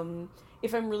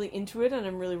really into it, and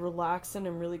I'm really relaxed, and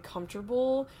I'm really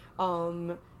comfortable,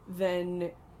 then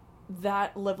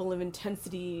that level of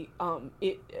intensity, the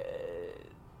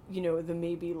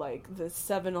maybe the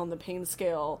 7 on the pain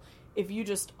scale, if you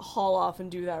just haul off and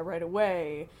do that right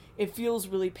away, it feels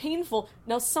really painful.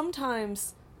 Now,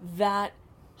 sometimes that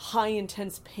high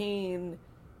intense pain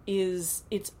is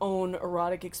its own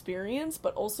erotic experience,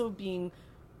 but also being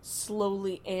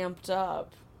slowly amped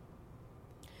up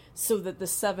so that the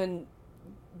 7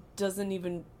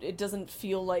 doesn't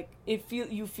feel like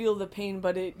you feel the pain,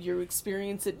 but you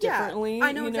experience it differently. Yeah,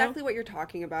 I know exactly what you're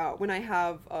talking about. When I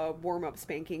have a warm-up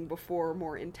spanking before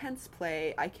more intense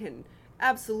play, I can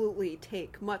absolutely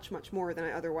take much, much more than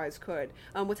I otherwise could.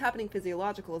 What's happening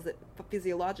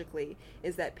physiologically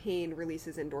is that pain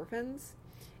releases endorphins.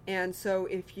 And so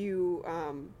if you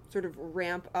sort of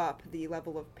ramp up the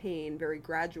level of pain very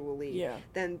gradually,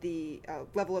 then the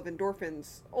level of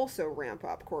endorphins also ramp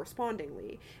up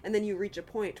correspondingly. And then you reach a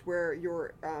point where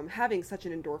you're having such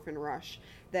an endorphin rush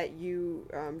that you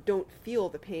don't feel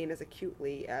the pain as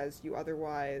acutely as you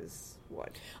otherwise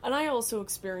would. And I also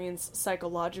experience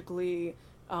psychologically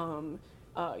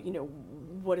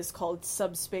what is called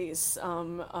subspace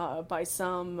by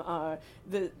some.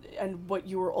 And what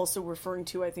you were also referring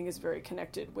to, I think, is very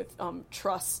connected with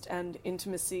trust and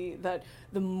intimacy, that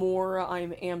the more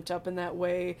I'm amped up in that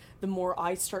way, the more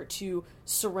I start to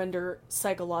surrender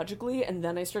psychologically, and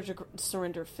then I start to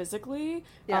surrender physically.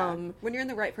 Yeah. When you're in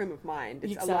the right frame of mind,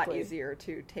 it's Exactly. a lot easier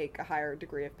to take a higher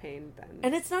degree of pain than...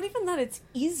 And it's not even that it's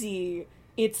easy,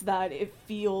 it's that it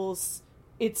feels...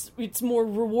 It's more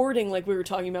rewarding, like we were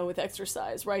talking about with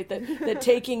exercise, right? That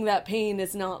taking that pain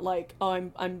is not like,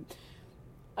 oh,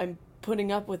 I'm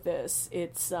putting up with this.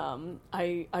 It's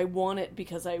I want it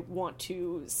because I want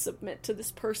to submit to this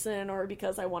person, or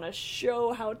because I want to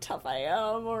show how tough I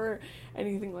am, or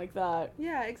anything like that.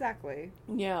 Yeah, exactly.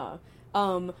 Yeah.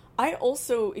 I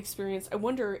also experienced, I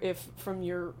wonder if from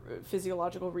your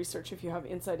physiological research, if you have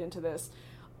insight into this,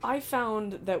 I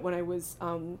found that when I was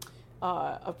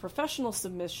a professional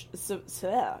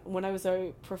when I was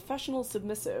a professional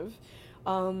submissive,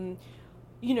 I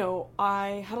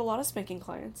had a lot of spanking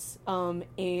clients,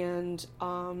 and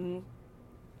some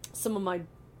of my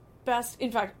best,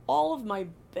 in fact, all of my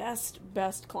best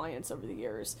clients over the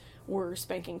years were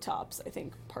spanking tops. I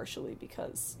think partially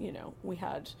because, we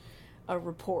had a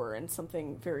rapport and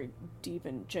something very deep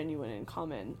and genuine in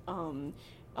common.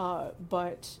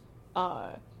 But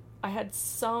I had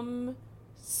some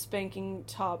spanking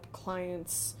top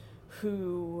clients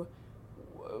who,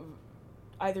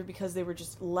 either because they were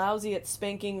just lousy at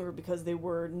spanking, or because they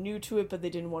were new to it but they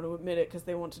didn't want to admit it because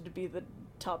they wanted to be the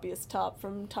toppiest top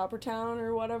from Topper Town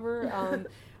or whatever,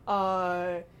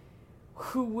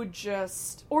 who would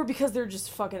just, or because they're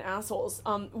just fucking assholes,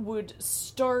 would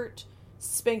start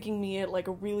spanking me at like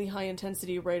a really high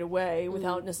intensity right away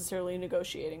without necessarily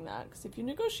negotiating that. Because if you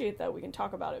negotiate that, we can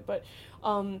talk about it. But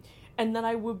and then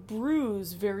I would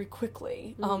bruise very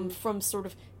quickly from sort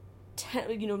of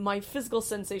my physical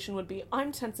sensation would be,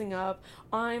 I'm tensing up,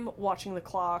 I'm watching the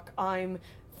clock, I'm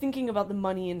thinking about the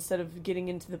money instead of getting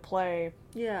into the play.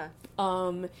 Yeah.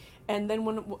 And then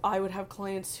when I would have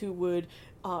clients who would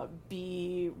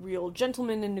be real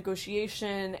gentlemen in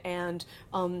negotiation and,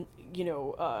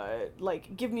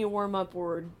 like give me a warm-up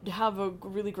or have a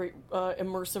really great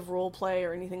immersive role play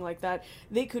or anything like that,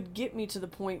 they could get me to the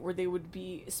point where they would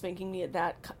be spanking me at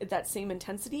that same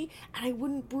intensity, and I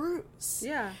wouldn't bruise.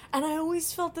 Yeah. And I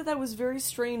always felt that was very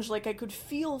strange. Like, I could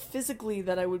feel physically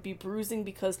that I would be bruising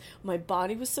because my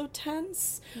body was so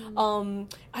tense.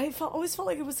 I always felt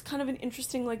like it was kind of an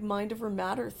interesting, like, mind over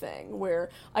matter thing, where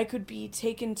I could be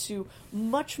taken to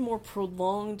much more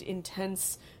prolonged,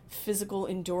 intense physical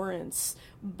endurance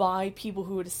by people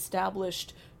who had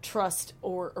established trust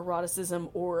or eroticism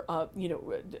or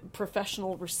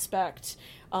professional respect,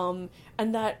 and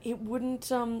that it wouldn't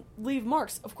leave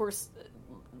marks. Of course,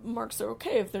 marks are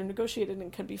okay if they're negotiated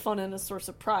and can be fun and a source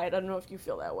of pride. I don't know if you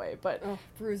feel that way, but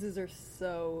bruises are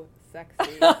so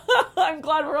sexy. I'm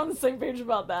glad we're on the same page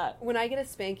about that. When I get a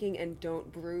spanking and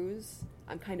don't bruise,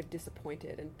 I'm kind of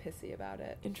disappointed and pissy about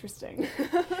it. Interesting.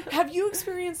 Have you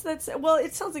experienced that? Well,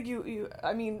 it sounds like you,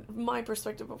 I mean, my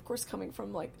perspective, of course, coming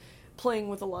from, like, playing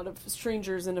with a lot of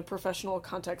strangers in a professional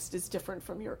context is different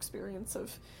from your experience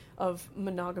of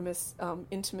monogamous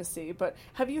intimacy. But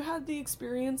have you had the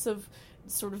experience of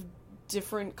sort of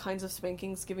different kinds of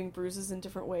spankings giving bruises in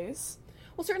different ways?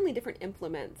 Well, certainly different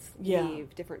implements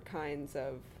leave different kinds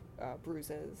of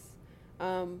bruises.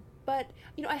 But,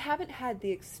 I haven't had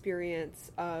the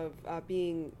experience of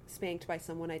being spanked by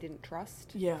someone I didn't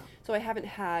trust. Yeah. So I haven't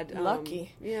had...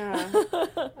 lucky. Yeah.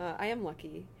 I am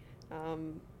lucky.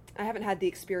 I haven't had the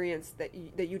experience that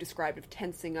you described of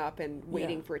tensing up and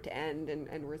waiting for it to end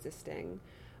and resisting.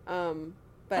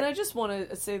 But I just want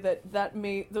to say that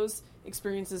those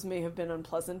experiences may have been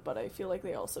unpleasant, but I feel like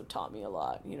they also taught me a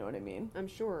lot. You know what I mean? I'm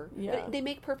sure. Yeah. They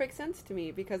make perfect sense to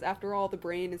me because, after all, the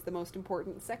brain is the most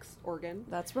important sex organ.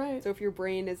 That's right. So if your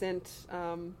brain isn't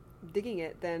digging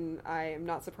it, then I am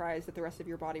not surprised that the rest of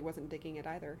your body wasn't digging it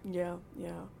either. Yeah,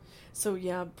 yeah. So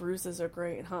yeah, bruises are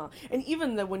great, huh? And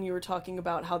even when you were talking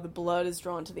about how the blood is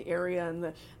drawn to the area and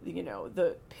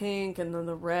the pink and then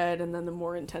the red and then the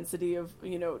more intensity of,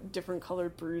 different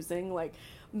colored bruising, like,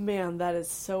 man, that is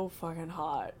so fucking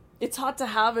hot. It's hot to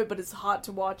have it, but it's hot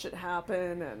to watch it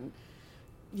happen, and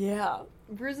yeah.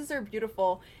 Bruises are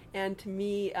beautiful, and to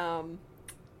me,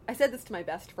 I said this to my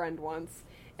best friend once,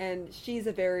 and she's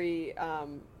a very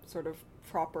sort of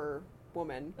proper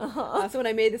woman. So when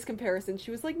I made this comparison,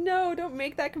 she was like, no, don't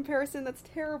make that comparison, that's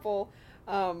terrible.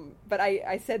 But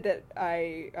I said that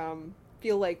I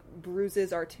feel like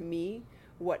bruises are, to me,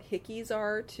 what hickeys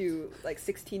are to like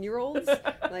 16-year-olds,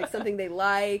 like something they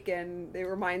like, and it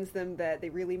reminds them that they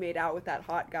really made out with that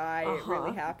hot guy. It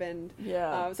really happened.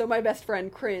 Yeah. So my best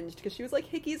friend cringed because she was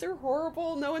like, hickeys are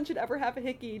horrible. No one should ever have a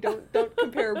hickey. Don't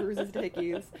compare bruises to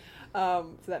hickeys.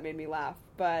 So that made me laugh.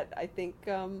 But I think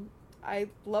I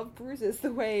love bruises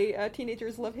the way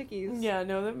teenagers love hickeys. Yeah,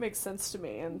 no, that makes sense to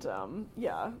me. And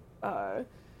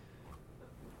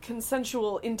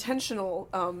consensual, intentional,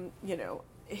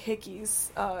 hickeys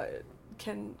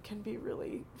can be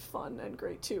really fun and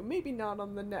great too. Maybe not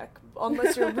on the neck,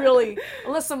 unless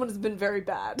someone has been very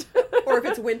bad. Or if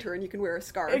it's winter and you can wear a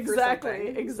scarf. Exactly, or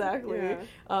something. exactly.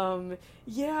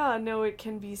 Yeah. No, it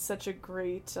can be such a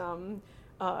great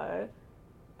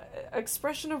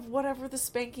expression of whatever the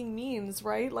spanking means,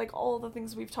 right? Like all the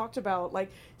things we've talked about, like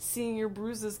seeing your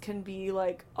bruises can be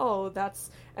like, oh,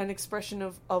 that's an expression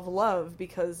of love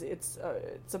because it's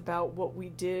about what we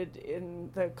did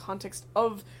in the context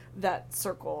of that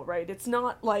circle, right? It's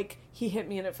not like he hit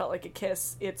me and it felt like a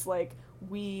kiss. It's like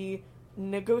we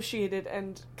negotiated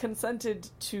and consented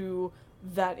to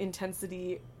that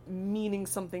intensity meaning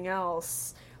something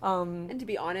else. And to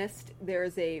be honest,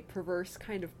 there's a perverse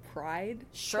kind of pride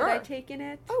Sure. that I take in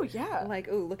it. Oh, yeah. Like,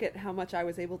 oh, look at how much I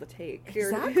was able to take.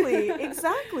 Exactly.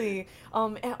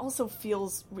 It also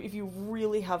feels, if you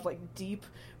really have like deep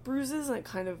bruises, and it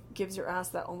kind of gives your ass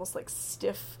that almost like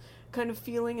stiff kind of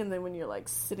feeling, and then when you're like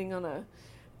sitting on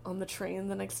the train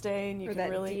the next day and you or can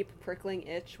that really deep prickling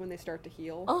itch when they start to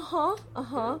heal.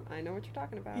 Uh-huh. I know what you're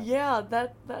talking about. Yeah,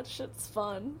 that shit's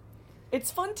fun. It's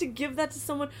fun to give that to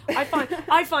someone.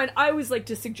 I always like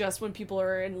to suggest when people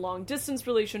are in long distance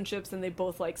relationships and they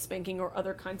both like spanking or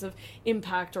other kinds of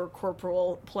impact or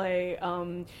corporal play,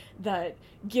 that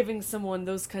giving someone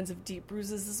those kinds of deep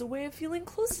bruises is a way of feeling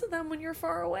close to them when you're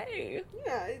far away.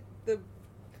 Yeah, the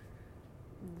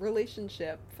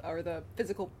relationship or the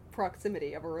physical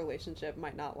proximity of a relationship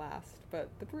might not last, but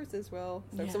the bruises will.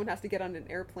 So if someone has to get on an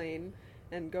airplane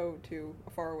and go to a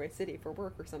faraway city for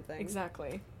work or something.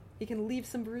 Exactly. He can leave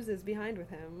some bruises behind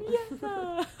with him.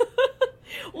 Yeah.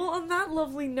 Well, on that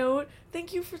lovely note,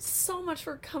 thank you so much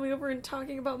for coming over and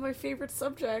talking about my favorite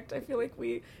subject. I feel like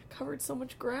we covered so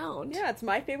much ground. Yeah, it's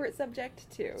my favorite subject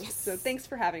too. Yes. So thanks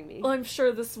for having me. Well, I'm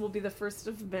sure this will be the first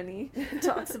of many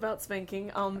talks about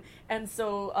spanking. And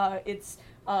so it's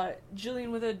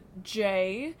Jillian with a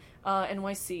J,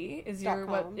 NYC is your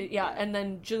and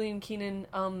then Jillian Keenan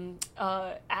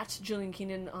at Jillian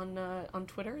Keenan on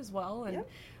Twitter as well, and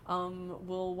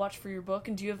we'll watch for your book.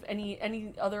 And do you have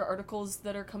any other articles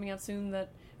that are coming out soon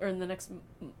or in the next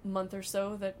month or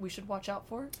so that we should watch out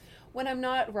for? When I'm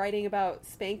not writing about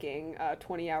spanking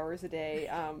 20 hours a day,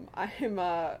 I'm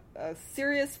a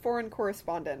serious foreign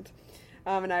correspondent.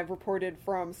 And I've reported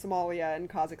from Somalia and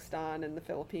Kazakhstan and the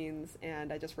Philippines,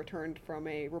 and I just returned from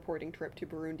a reporting trip to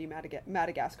Burundi,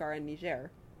 Madagascar, and Niger.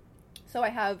 So I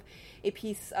have a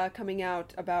piece coming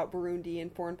out about Burundi in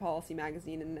Foreign Policy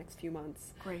magazine in the next few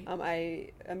months. Great.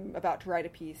 I am about to write a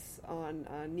piece on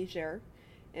Niger,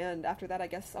 and after that I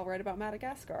guess I'll write about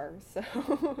Madagascar. So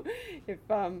if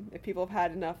people have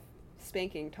had enough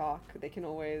spanking talk, they can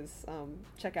always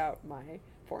check out my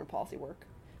foreign policy work.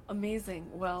 Amazing.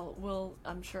 Well,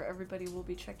 I'm sure everybody will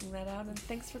be checking that out, and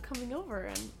thanks for coming over,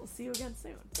 and we'll see you again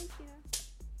soon. Thank you.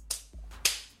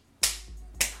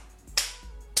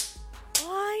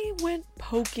 I went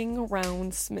poking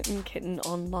around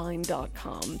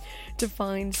SmittenKittenOnline.com to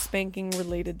find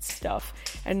spanking-related stuff,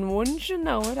 and wouldn't you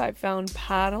know it, I found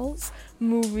paddles,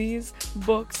 movies,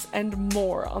 books, and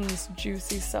more on this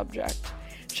juicy subject.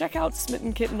 Check out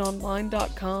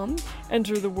SmittenKittenOnline.com,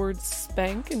 enter the word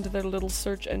spank into their little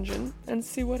search engine, and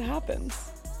see what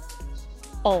happens.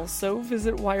 Also,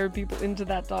 visit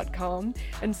WiredPeopleIntoThat.com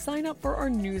and sign up for our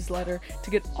newsletter to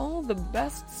get all the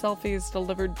best selfies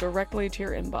delivered directly to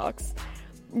your inbox.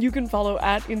 You can follow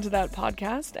at Into That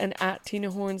Podcast and at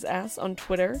Tina Horn's Ass on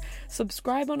Twitter,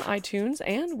 subscribe on iTunes,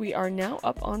 and we are now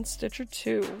up on Stitcher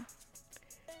too.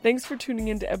 Thanks for tuning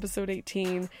in to episode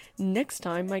 18. Next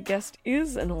time, my guest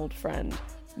is an old friend,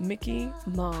 Mickey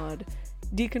Maud,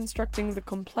 deconstructing the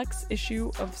complex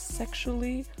issue of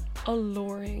sexually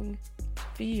alluring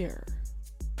fear.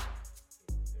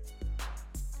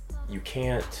 You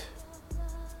can't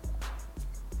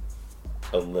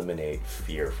eliminate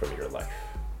fear from your life.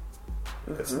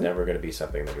 It's never going to be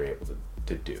something that you're able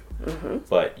to do.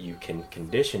 But you can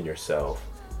condition yourself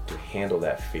to handle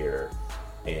that fear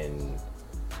in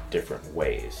different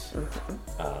ways,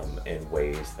 in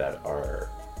ways that are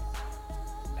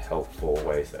helpful,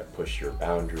 ways that push your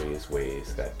boundaries,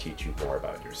 ways that teach you more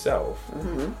about yourself,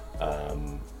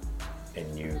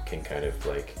 and you can kind of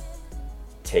like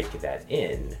take that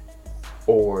in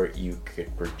Or you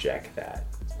could project that,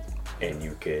 and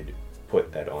you could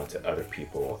put that onto other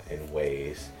people in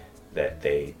ways that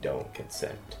they don't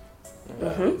consent.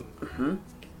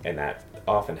 And that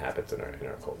often happens in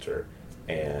our culture,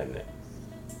 and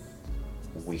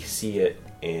we see it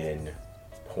in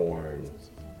porn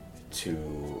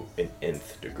to an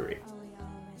nth degree.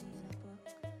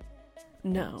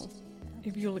 Now,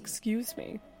 if you'll excuse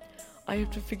me, I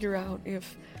have to figure out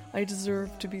if I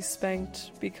deserve to be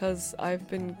spanked because I've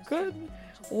been good,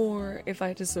 or if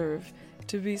I deserve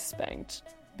to be spanked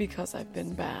because I've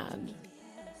been bad.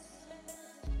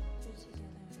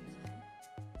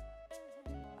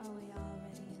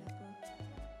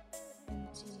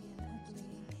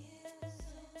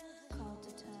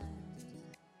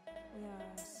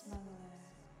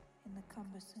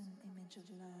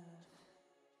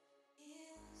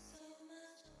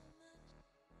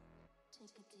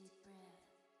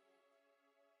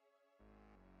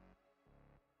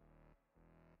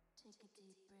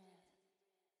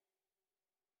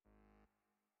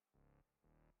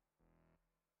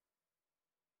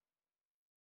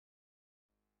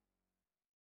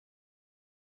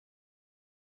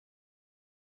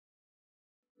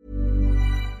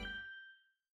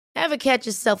 Ever catch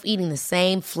yourself eating the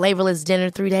same flavorless dinner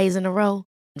 3 days in a row?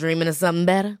 Dreaming of something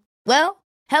better? Well,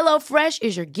 HelloFresh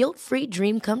is your guilt-free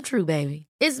dream come true, baby.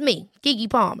 It's me, Keke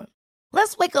Palmer.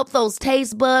 Let's wake up those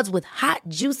taste buds with hot,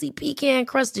 juicy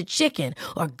pecan-crusted chicken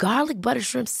or garlic butter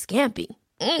shrimp scampi.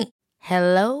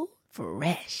 Hello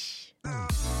Fresh.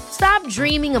 Stop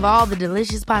dreaming of all the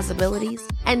delicious possibilities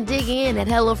and dig in at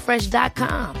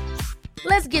HelloFresh.com.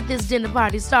 Let's get this dinner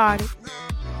party started.